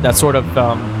sort of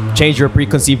changed your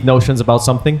preconceived notions about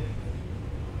something?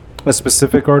 A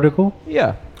specific article?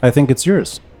 Yeah. I think it's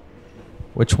yours.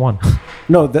 Which one?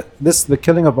 No, the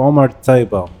killing of Omar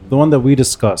Taiba, the one that we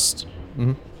discussed.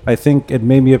 Mm-hmm. I think it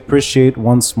made me appreciate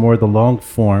once more the long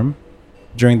form.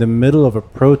 During the middle of a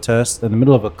protest, in the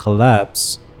middle of a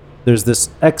collapse, there's this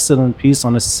excellent piece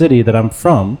on a city that I'm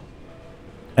from,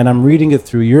 and I'm reading it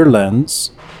through your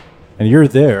lens, and you're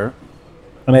there.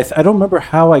 And I don't remember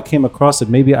how I came across it.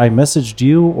 Maybe I messaged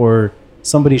you or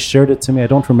somebody shared it to me. I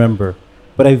don't remember.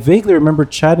 But I vaguely remember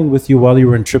chatting with you while you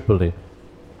were in Tripoli.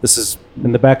 This is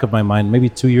in the back of my mind, maybe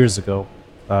 2 years ago.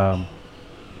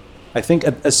 I think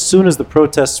as soon as the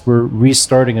protests were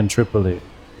restarting in Tripoli.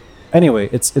 Anyway,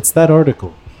 it's that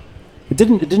article. It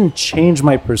didn't change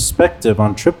my perspective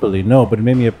on Tripoli, no, but it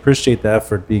made me appreciate the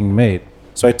effort being made.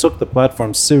 So I took the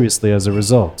platform seriously as a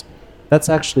result. That's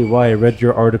actually why I read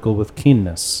your article with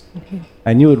keenness. Okay.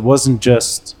 I knew it wasn't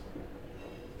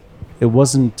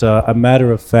a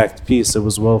matter-of-fact piece. It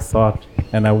was well thought,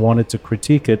 and I wanted to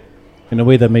critique it in a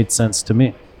way that made sense to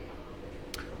me.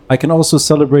 I can also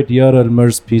celebrate Yara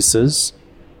Al-Mer's pieces.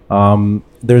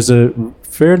 There's a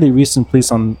fairly recent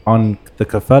piece on the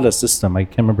kafala system. I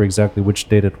can't remember exactly which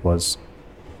date it was.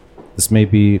 This may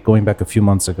be going back a few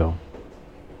months ago.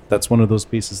 That's one of those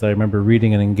pieces that I remember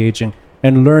reading and engaging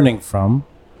and learning from.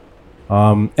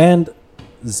 And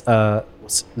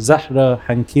Zahra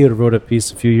Hankir wrote a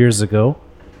piece a few years ago.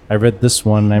 I read this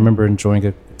one and I remember enjoying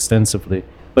it extensively.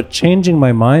 But changing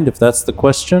my mind, if that's the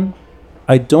question,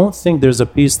 I don't think there's a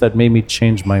piece that made me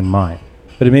change my mind.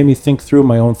 But it made me think through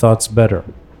my own thoughts better.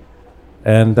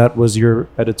 And that was your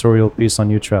editorial piece on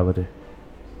neutrality.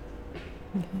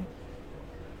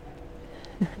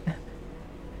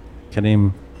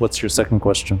 Kareem, what's your second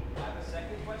question?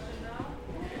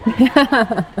 The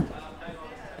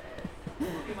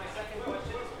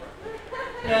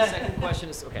second question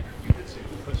is okay.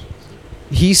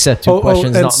 He said two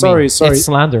questions, and not sorry. me. It's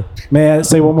slander. May I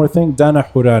say one more thing? Dana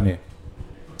Hurani.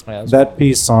 That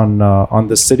piece on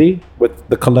the city with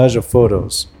the collage of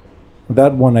photos.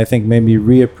 That one, I think, made me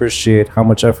reappreciate how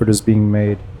much effort is being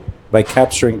made by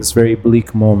capturing this very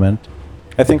bleak moment.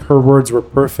 I think her words were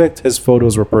perfect. His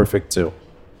photos were perfect too.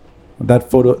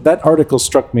 that article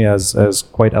struck me as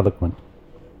quite eloquent.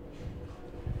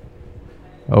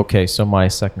 Okay, so my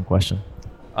second question,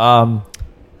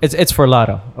 it's for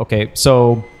Lara. Okay,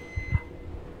 so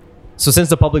since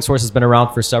the public source has been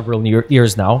around for several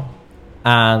years now,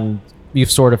 and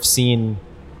you've sort of seen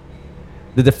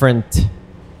the different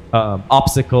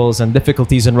obstacles and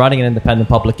difficulties in running an independent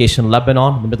publication in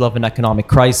Lebanon in the middle of an economic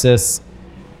crisis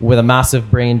with a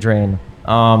massive brain drain.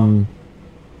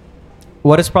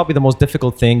 What is probably the most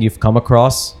difficult thing you've come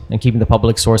across in keeping the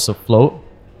public source afloat?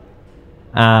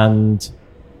 And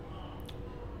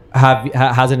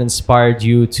has it inspired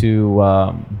you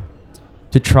to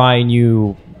try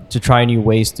new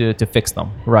ways to fix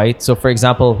them, right? So for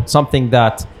example, something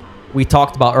that we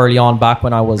talked about early on back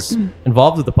when I was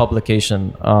involved with the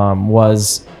publication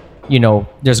was,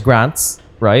 there's grants,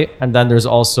 right? And then there's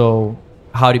also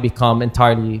how to become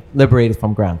entirely liberated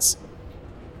from grants.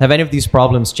 Have any of these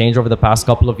problems changed over the past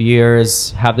couple of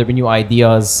years? Have there been new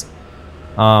ideas?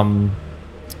 Yeah.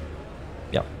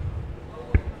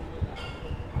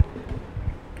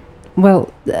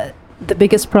 Well, the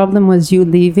biggest problem was you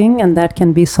leaving, and that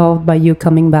can be solved by you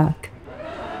coming back.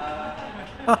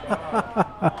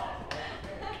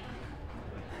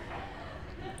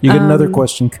 You get another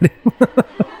question, Karim.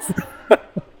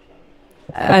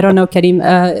 I don't know, Karim.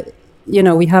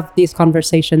 We have these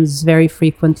conversations very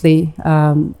frequently.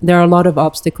 There are a lot of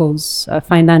obstacles,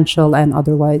 financial and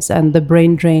otherwise, and the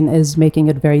brain drain is making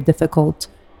it very difficult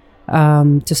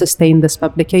to sustain this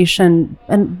publication.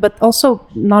 But also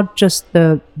not just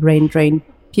the brain drain.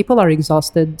 People are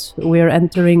exhausted. We're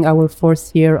entering our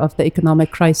 4th year of the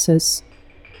economic crisis.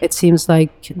 It seems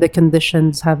like the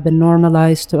conditions have been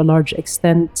normalized to a large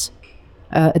extent.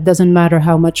 It doesn't matter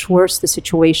how much worse the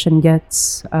situation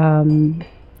gets.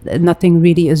 Nothing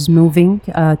really is moving.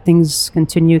 Things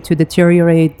continue to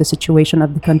deteriorate. The situation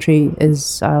of the country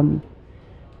is,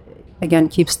 again,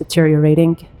 keeps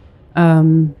deteriorating.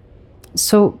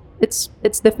 So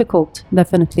it's difficult,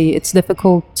 definitely. It's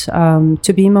difficult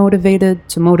to be motivated,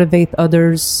 to motivate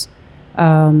others.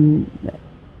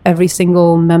 Every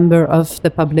single member of the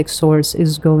public source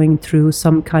is going through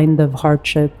some kind of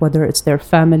hardship, whether it's their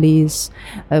families,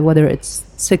 whether it's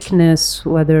sickness,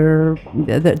 whether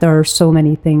there are so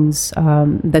many things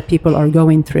that people are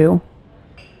going through.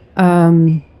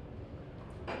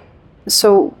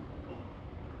 So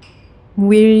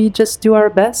we just do our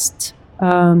best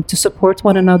to support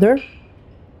one another.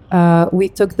 We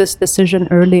took this decision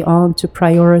early on to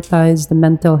prioritize the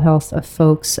mental health of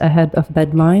folks ahead of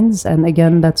deadlines. And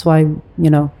again, that's why,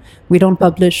 we don't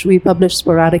publish, we publish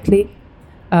sporadically.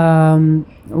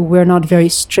 We're not very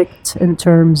strict in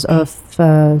terms of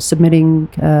submitting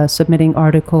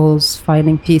articles,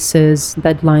 filing pieces,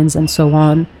 deadlines, and so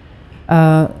on.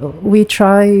 We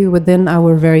try within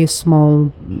our very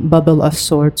small bubble of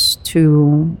sorts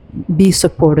to be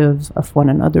supportive of one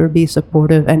another, be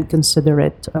supportive and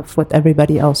considerate of what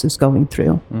everybody else is going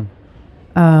through.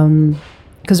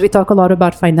 Because we talk a lot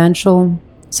about financial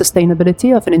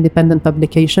sustainability of an independent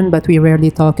publication, but we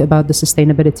rarely talk about the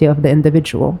sustainability of the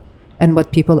individual and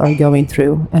what people are going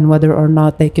through and whether or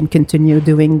not they can continue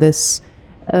doing this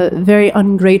very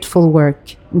ungrateful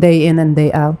work day in and day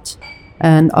out.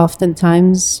 And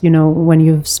oftentimes, when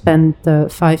you've spent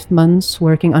 5 months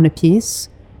working on a piece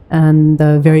and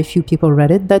very few people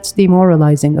read it, that's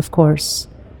demoralizing, of course.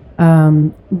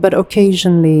 But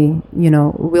occasionally,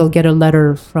 we'll get a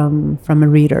letter from a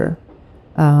reader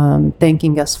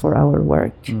thanking us for our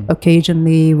work.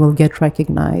 Occasionally, we'll get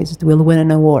recognized. We'll win an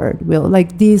award.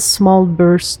 These small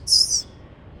bursts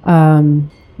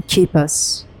keep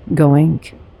us going.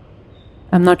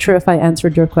 I'm not sure if I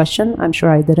answered your question. I'm sure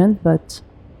I didn't, but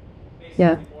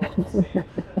yeah.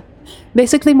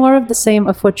 Basically more of the same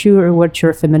of what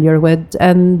you're familiar with,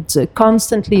 and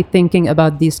constantly thinking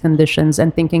about these conditions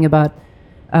and thinking about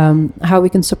how we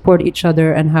can support each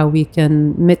other and how we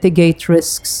can mitigate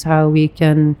risks, how we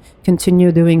can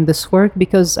continue doing this work,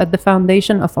 because at the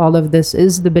foundation of all of this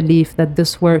is the belief that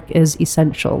this work is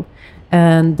essential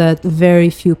and that very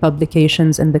few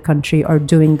publications in the country are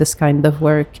doing this kind of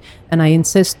work. And I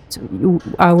insist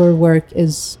our work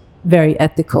is very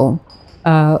ethical.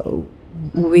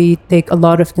 We take a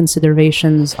lot of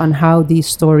considerations on how these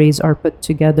stories are put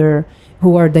together,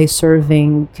 who are they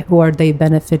serving, who are they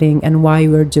benefiting, and why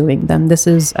we're doing them. This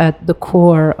is at the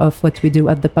core of what we do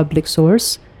at the public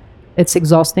source. It's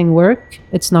exhausting work.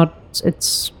 It's not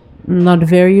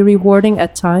very rewarding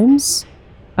at times.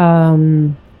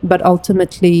 But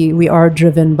ultimately, we are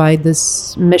driven by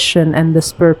this mission and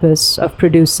this purpose of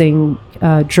producing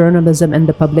journalism in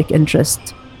the public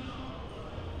interest.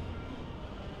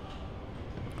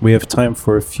 We have time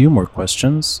for a few more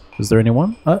questions. Is there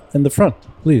anyone? In the front,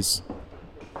 please.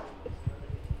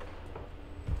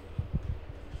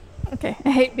 Okay,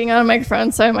 I hate being on a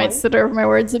microphone, so I might stutter over my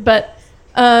words. But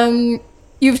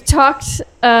you've talked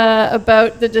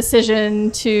about the decision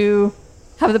to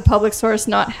have the public source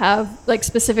not have like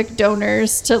specific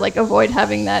donors to like avoid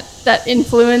having that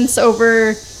influence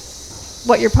over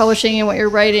what you're publishing and what you're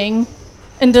writing.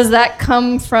 And does that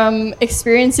come from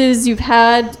experiences you've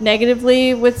had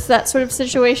negatively with that sort of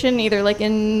situation, either like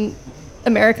in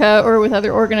America or with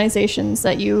other organizations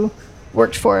that you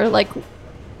worked for? Like,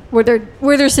 were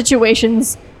there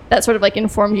situations that sort of like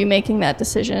informed you making that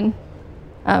decision?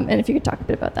 And if you could talk a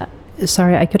bit about that.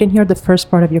 Sorry, I couldn't hear the first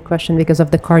part of your question because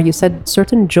of the car. You said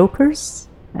certain jokers?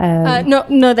 No,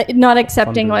 not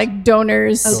accepting Funders. like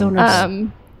donors,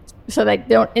 Donors. so they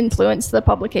don't influence the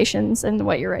publications and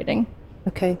what you're writing.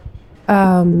 Okay.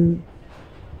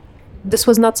 This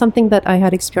was not something that I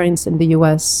had experienced in the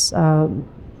US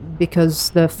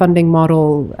because the funding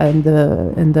model and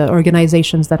the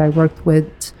organizations that I worked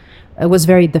with was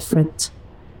very different.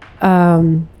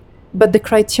 But the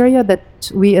criteria that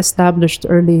we established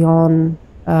early on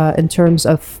in terms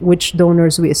of which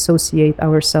donors we associate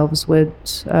ourselves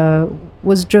with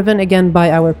was driven again by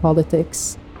our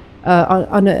politics.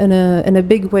 In a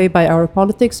big way by our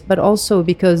politics, but also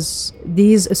because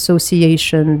these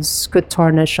associations could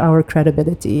tarnish our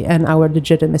credibility and our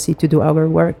legitimacy to do our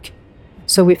work.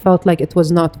 So we felt like it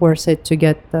was not worth it to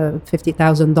get the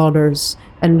 $50,000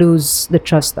 and lose the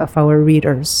trust of our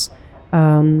readers.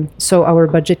 So our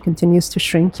budget continues to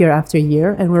shrink year after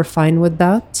year, and we're fine with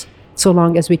that, so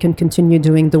long as we can continue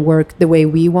doing the work the way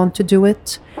we want to do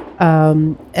it,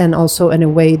 and also in a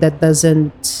way that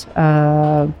doesn't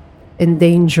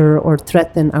endanger or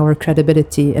threaten our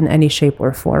credibility in any shape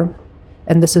or form.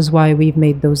 And this is why we've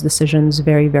made those decisions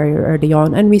very, very early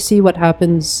on. And we see what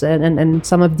happens and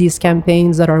some of these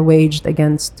campaigns that are waged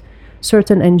against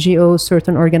certain NGOs,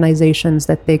 certain organizations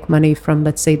that take money from,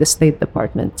 let's say, the State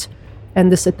Department.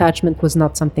 And this attachment was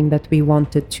not something that we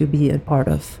wanted to be a part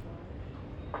of.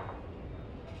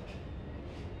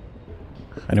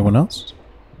 Anyone else?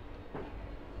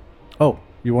 Oh,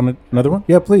 you wanted another one?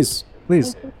 Yeah, please.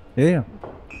 Please. Yeah.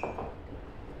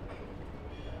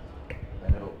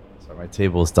 Sorry, my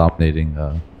table is dominating.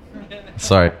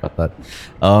 Sorry about that.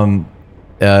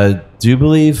 Do you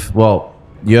believe? Well,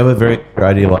 you have a very clear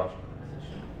ideology.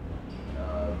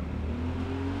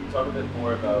 Talk a bit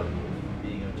more about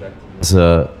being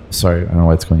objective. Sorry, I don't know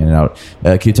why it's going in and out.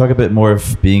 Can you talk a bit more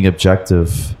if being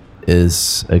objective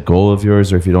is a goal of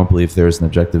yours, or if you don't believe there's an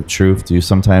objective truth? Do you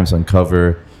sometimes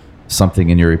uncover something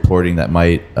in your reporting that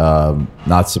might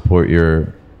not support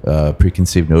your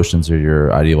preconceived notions or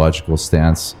your ideological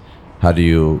stance? How do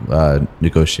you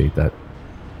negotiate that?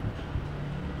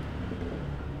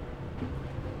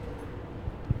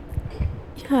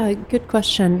 Yeah, good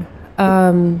question.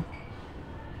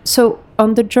 So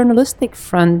on the journalistic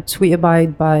front, we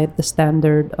abide by the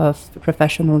standard of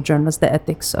professional journalists, the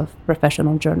ethics of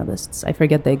professional journalists. I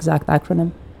forget the exact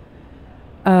acronym.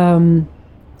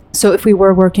 So if we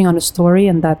were working on a story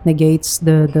and that negates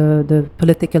the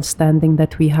political standing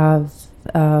that we have,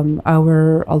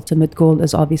 our ultimate goal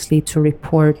is obviously to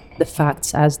report the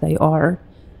facts as they are.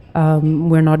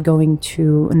 We're not going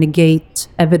to negate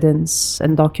evidence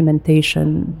and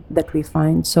documentation that we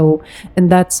find. So in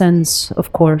that sense,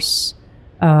 of course,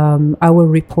 our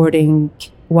reporting,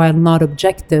 while not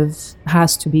objective,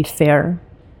 has to be fair.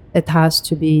 It has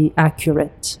to be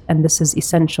accurate, and this is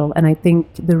essential. And I think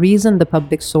the reason the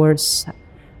public source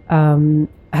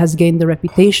has gained the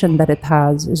reputation that it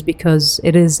has is because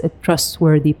it is a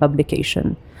trustworthy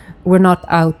publication. We're not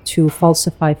out to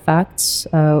falsify facts.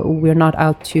 We're not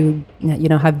out to,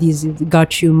 have these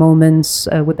got you moments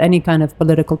with any kind of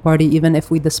political party, even if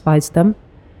we despise them.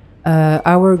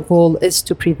 Our goal is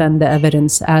to present the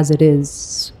evidence as it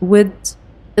is, with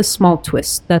a small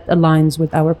twist that aligns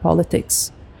with our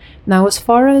politics. Now, as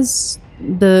far as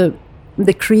the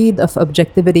creed of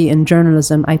objectivity in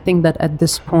journalism, I think that at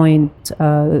this point,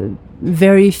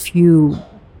 very few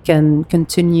can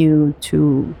continue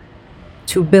to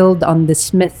build on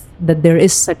this myth that there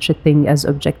is such a thing as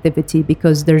objectivity,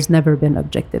 because there's never been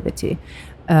objectivity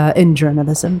in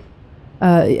journalism.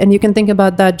 And you can think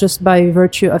about that just by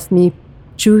virtue of me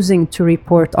choosing to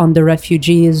report on the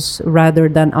refugees rather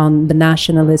than on the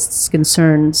nationalists'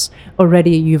 concerns.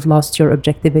 Already you've lost your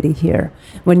objectivity here.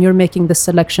 When you're making the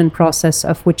selection process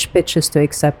of which pitches to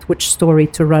accept, which story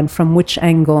to run, from which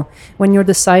angle, when you're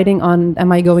deciding on,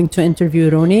 am I going to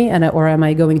interview Roni or am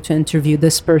I going to interview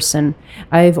this person,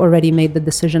 I've already made the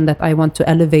decision that I want to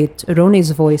elevate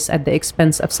Roni's voice at the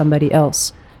expense of somebody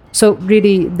else. So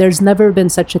really, there's never been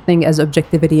such a thing as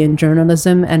objectivity in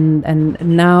journalism, and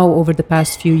now over the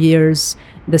past few years,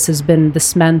 this has been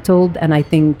dismantled, and I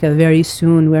think very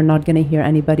soon we're not going to hear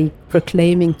anybody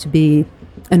proclaiming to be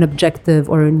an objective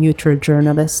or a neutral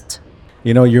journalist.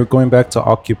 You know, you're going back to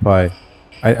Occupy.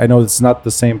 I know it's not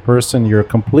the same person. You're a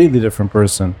completely different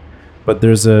person, but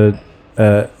there's a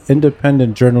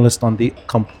independent journalist on the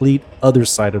complete other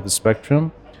side of the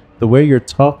spectrum. The way you're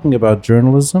talking about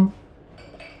journalism,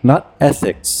 not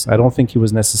ethics. I don't think he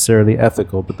was necessarily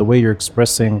ethical, but the way you're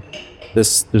expressing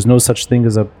this, there's no such thing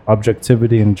as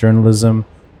objectivity in journalism,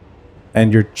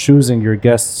 and you're choosing your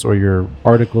guests or your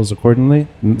articles accordingly.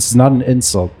 And this is not an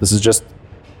insult. This is just,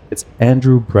 it's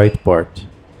Andrew Breitbart.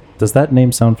 Does that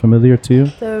name sound familiar to you?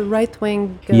 The right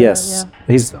wing. Yes. Yeah.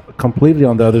 He's completely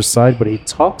on the other side, but he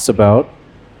talks about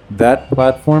that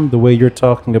platform the way you're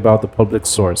talking about the public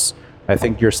source. I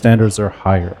think your standards are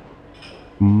higher,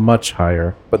 much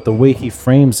higher. But the way he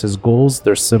frames his goals,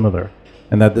 they're similar.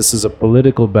 And that this is a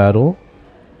political battle,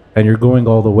 and you're going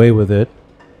all the way with it.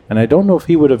 And I don't know if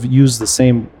he would have used the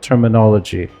same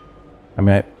terminology. I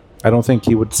mean, I don't think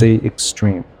he would say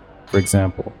extreme, for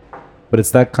example. But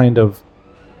it's that kind of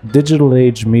digital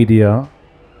age media,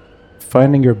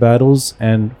 finding your battles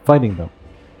and fighting them.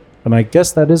 And I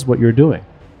guess that is what you're doing.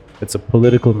 It's a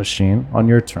political machine on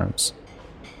your terms.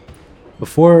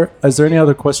 Is there any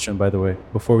other question, by the way,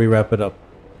 before we wrap it up?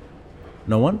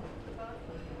 No one?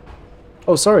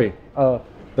 Oh, sorry.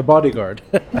 The bodyguard.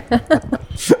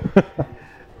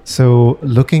 So,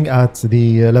 looking at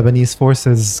the Lebanese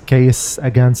forces' case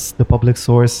against the public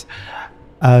source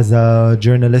as a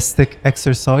journalistic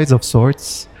exercise of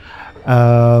sorts,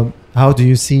 how do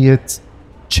you see it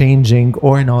changing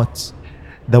or not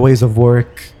the ways of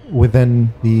work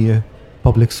within the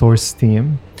public source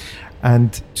team?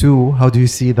 And two, how do you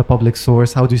see the public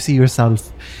source? How do you see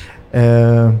yourself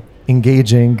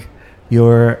engaging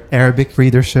your Arabic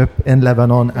readership in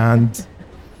Lebanon and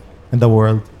in the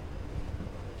world?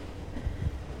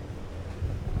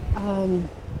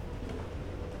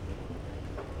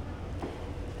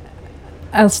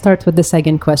 I'll start with the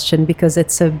second question because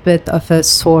it's a bit of a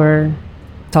sore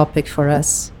topic for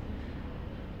us.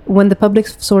 When the public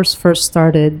source first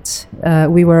started,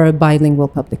 we were a bilingual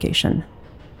publication.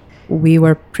 We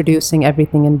were producing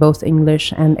everything in both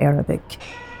English and Arabic.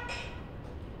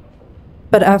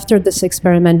 But after this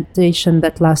experimentation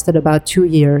that lasted about 2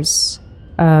 years,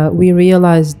 we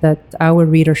realized that our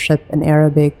readership in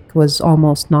Arabic was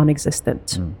almost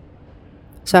non-existent.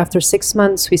 So after 6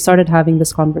 months, we started having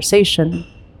this conversation.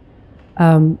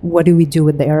 What do we do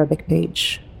with the Arabic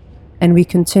page? And we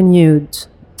continued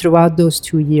throughout those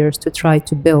 2 years to try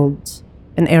to build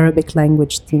an Arabic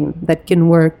language team that can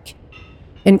work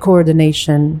in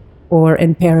coordination or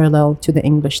in parallel to the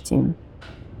English team.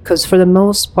 Because for the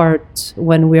most part,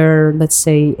 when we're, let's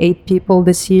say, 8 people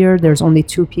this year, there's only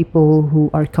 2 people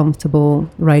who are comfortable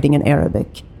writing in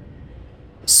Arabic.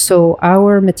 So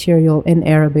our material in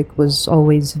Arabic was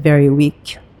always very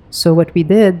weak. So what we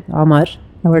did, Omar,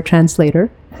 our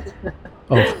translator,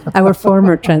 our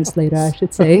former translator, I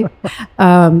should say,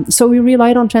 so we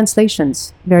relied on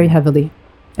translations very heavily.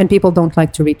 And people don't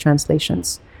like to read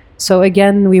translations. So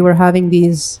again, we were having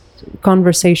these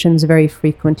conversations very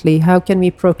frequently. How can we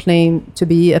proclaim to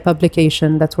be a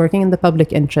publication that's working in the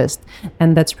public interest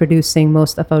and that's producing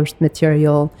most of our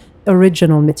material,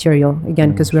 original material,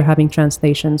 again, because we're having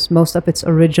translations, most of its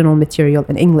original material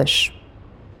in English.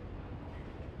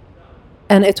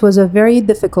 And it was a very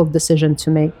difficult decision to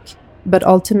make, but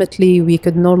ultimately we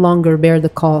could no longer bear the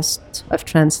cost of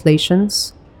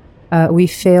translations. We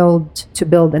failed to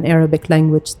build an Arabic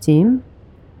language team,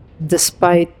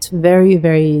 despite very,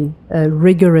 very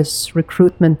rigorous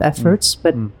recruitment efforts,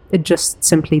 but it just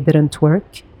simply didn't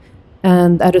work.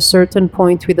 And at a certain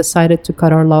point, we decided to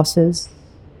cut our losses.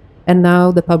 And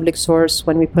now the public source,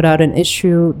 when we put out an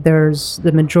issue, there's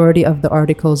the majority of the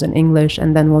articles in English,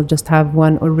 and then we'll just have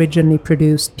one originally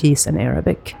produced piece in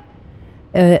Arabic.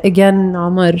 Again,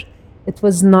 Omar, it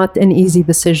was not an easy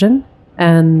decision,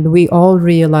 and we all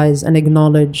realize and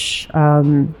acknowledge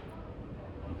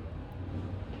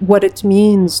what it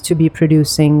means to be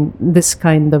producing this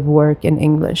kind of work in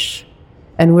English.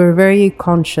 And we're very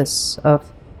conscious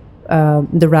of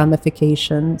the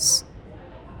ramifications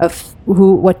of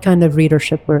what kind of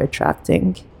readership we're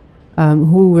attracting,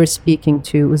 who we're speaking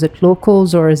to. Is it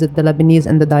locals or is it the Lebanese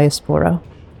and the diaspora?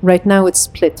 Right now it's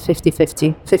split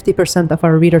 50-50. 50% of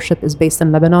our readership is based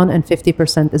in Lebanon and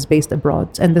 50% is based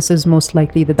abroad. And this is most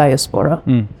likely the diaspora.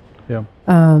 Yeah.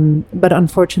 But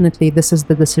unfortunately, this is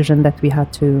the decision that we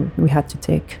had to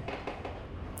take.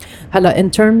 Hala,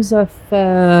 in terms of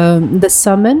the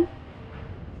summon,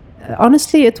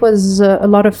 honestly, it was a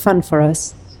lot of fun for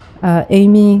us.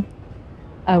 Amy,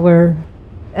 our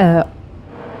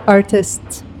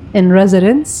artist in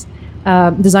residence,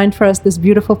 designed for us this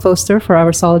beautiful poster for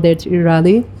our solidarity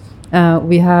rally.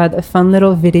 We had a fun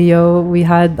little video. We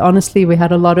had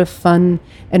a lot of fun,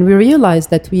 and we realized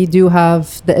that we do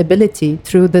have the ability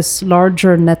through this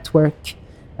larger network,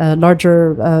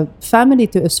 larger family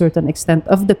to a certain extent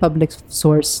of the public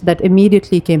source that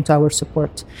immediately came to our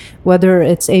support. Whether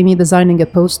it's Amy designing a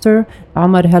poster,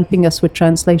 Omar helping us with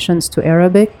translations to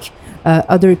Arabic,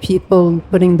 other people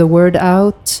putting the word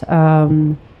out,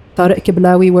 Tariq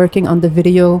Kiblawi working on the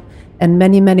video, and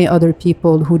many, many other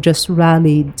people who just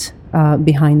rallied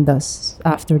behind us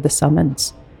after the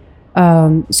summons.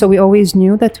 So we always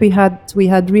knew that we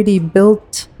had really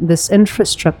built this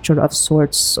infrastructure of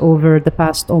sorts over the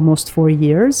past almost 4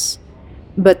 years,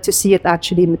 but to see it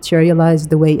actually materialize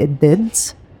the way it did,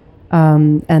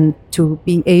 and to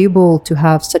be able to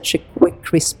have such a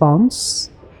quick response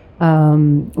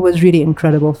was really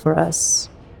incredible for us.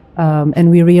 And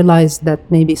we realized that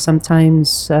maybe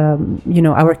sometimes,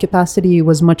 our capacity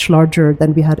was much larger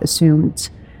than we had assumed.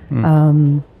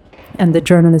 And the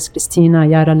journalists, Christina,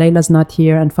 Yara, Leila's not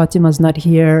here, and Fatima's not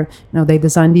here. They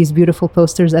designed these beautiful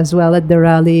posters as well at the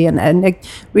rally, and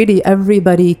really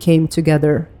everybody came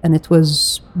together, and it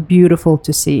was beautiful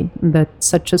to see that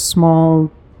such a small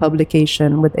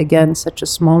publication with, again, such a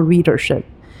small readership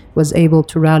was able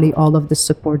to rally all of the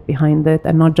support behind it,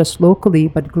 and not just locally,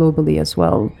 but globally as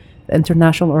well. The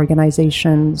international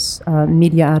organizations,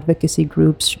 media advocacy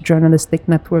groups, journalistic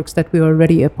networks that we were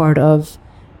already a part of,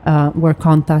 were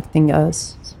contacting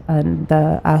us and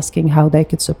asking how they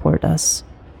could support us.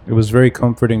 It was very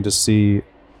comforting to see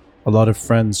a lot of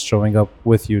friends showing up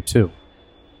with you too.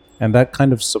 And that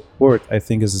kind of support, I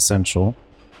think, is essential.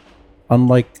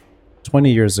 Unlike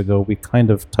 20 years ago, we kind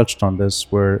of touched on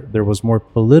this, where there was more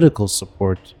political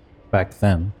support back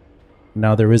then.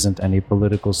 Now there isn't any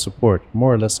political support,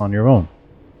 more or less on your own.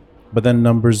 But then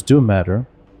numbers do matter,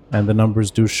 and the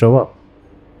numbers do show up.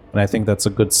 And I think that's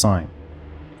a good sign.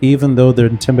 Even though the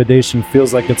intimidation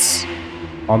feels like it's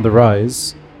on the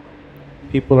rise,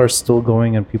 people are still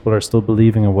going and people are still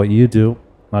believing in what you do,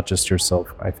 not just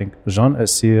yourself. I think Jean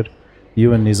Assir,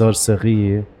 you and Nizar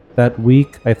Saghi, that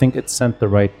week, I think it sent the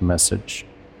right message.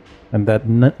 And that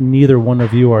neither one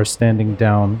of you are standing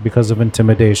down because of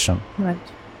intimidation. Right.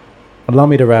 Allow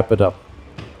me to wrap it up.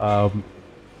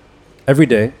 Every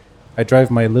day, I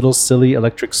drive my little silly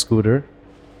electric scooter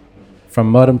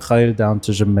from Maram Khair down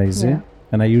to Jemmaizi. Yeah.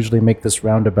 And I usually make this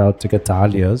roundabout to get to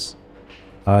Alia's.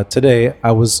 Today,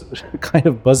 I was kind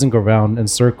of buzzing around in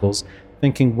circles,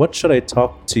 thinking, what should I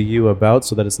talk to you about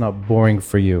so that it's not boring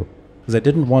for you? Because I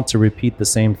didn't want to repeat the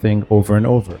same thing over and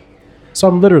over. So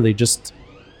I'm literally just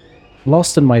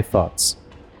lost in my thoughts.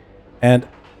 And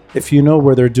if you know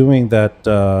where they're doing that,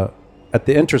 at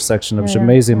the intersection of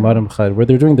Jemmaizi and Maram Khair, where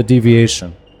they're doing the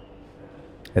deviation,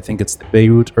 I think it's the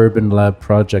Beirut Urban Lab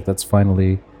project that's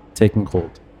finally taking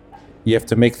hold. You have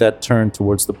to make that turn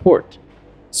towards the port.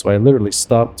 So I literally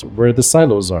stopped where the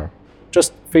silos are,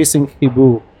 just facing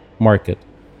Hibu Market.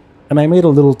 And I made a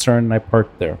little turn and I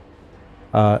parked there.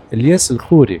 Ilyas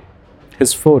Al-Khouri,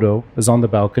 his photo is on the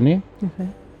balcony. Okay.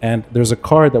 And there's a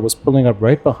car that was pulling up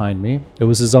right behind me. It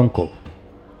was his uncle.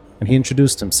 And he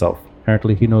introduced himself.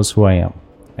 Apparently he knows who I am.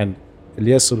 And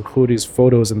Ilyas Al-Khouri's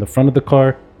photo is in the front of the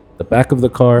car, the back of the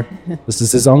car. This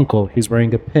is his uncle. He's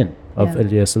wearing a pin of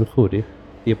Ilyas Al-Khouri.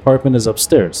 The apartment is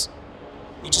upstairs.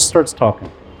 He just starts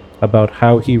talking about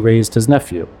how he raised his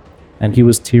nephew, and he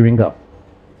was tearing up.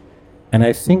 And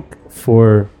I think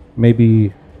for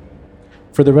the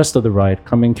rest of the ride,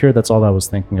 coming here, that's all I was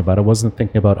thinking about. I wasn't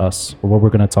thinking about us or what we're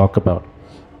going to talk about.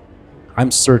 I'm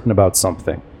certain about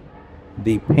something.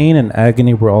 The pain and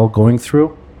agony we're all going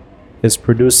through is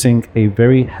producing a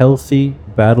very healthy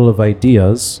battle of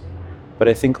ideas, but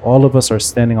I think all of us are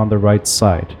standing on the right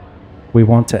side. We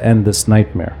want to end this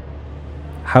nightmare.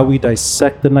 How we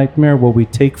dissect the nightmare, what we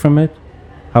take from it,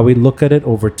 how we look at it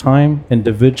over time,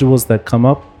 individuals that come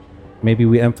up, maybe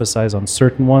we emphasize on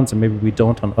certain ones and maybe we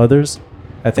don't on others.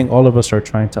 I think all of us are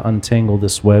trying to untangle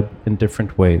this web in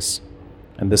different ways.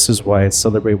 And this is why I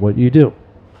celebrate what you do.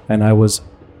 And I was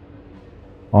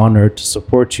honored to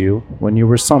support you when you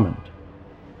were summoned.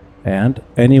 And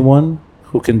anyone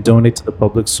who can donate to the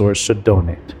public source should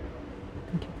donate.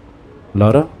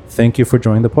 Lara, thank you for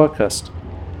joining the podcast.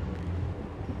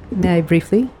 May I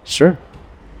briefly? Sure.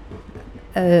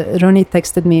 Ronnie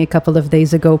texted me a couple of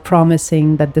days ago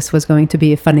promising that this was going to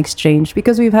be a fun exchange,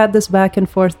 because we've had this back and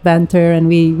forth banter and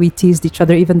we teased each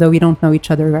other even though we don't know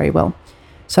each other very well.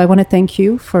 So I want to thank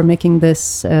you for making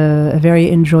this a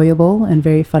very enjoyable and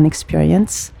very fun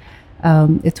experience.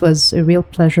 It was a real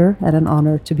pleasure and an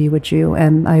honor to be with you.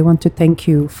 And I want to thank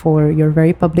you for your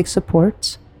very public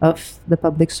support of the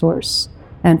public source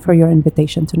and for your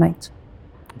invitation tonight.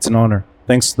 It's an honor.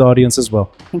 Thanks to the audience as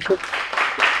well. Thank you.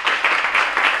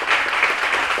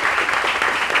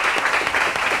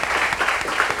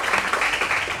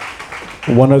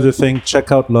 One other thing,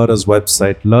 check out Lara's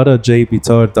website,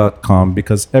 larajbitar.com,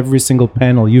 because every single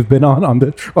panel you've been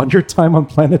on your time on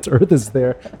planet Earth is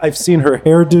there. I've seen her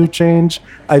hairdo change.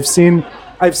 I've seen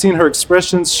her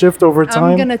expressions shift over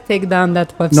time. I'm gonna take down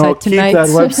that website No, tonight. keep that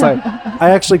website. I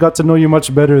actually got to know you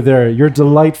much better there. You're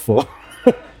delightful.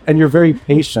 And you're very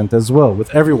patient as well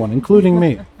with everyone, including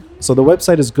me. So the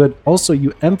website is good. Also,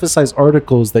 you emphasize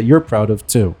articles that you're proud of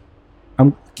too.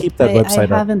 Keep that website I up.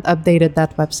 haven't updated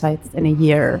that website in a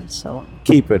year, so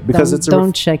Keep it, because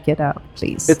don't check it out,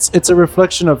 please. it's a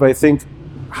reflection of, I think,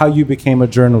 how you became a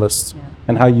journalist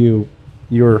and how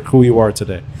you're who you are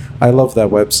today. I love that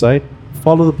website.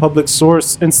 Follow the public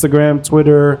source, Instagram,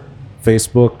 Twitter,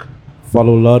 Facebook.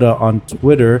 Follow Lara on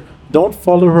Twitter. Don't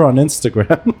follow her on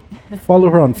Instagram. Follow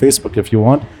her on Facebook if you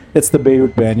want. It's the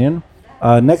Beirut Banyan.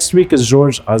 Next week is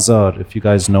George Azar, if you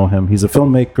guys know him. He's a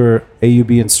filmmaker,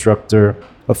 AUB instructor,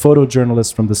 a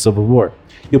photojournalist from the Civil War.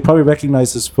 You'll probably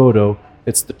recognize his photo.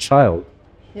 It's the child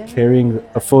carrying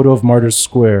a photo of Martyrs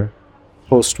Square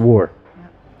post-war. Yeah.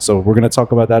 So we're going to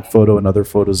talk about that photo and other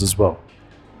photos as well.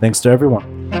 Thanks to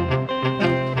everyone.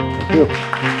 Thank you.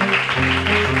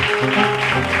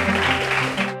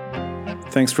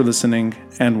 Thanks for listening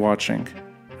and watching.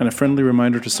 And a friendly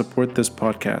reminder to support this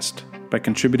podcast by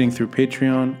contributing through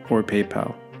Patreon or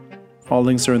PayPal. All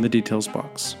links are in the details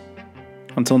box.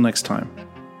 Until next time,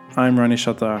 I'm Rani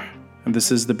Shatar, and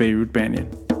this is the Beirut Banyan.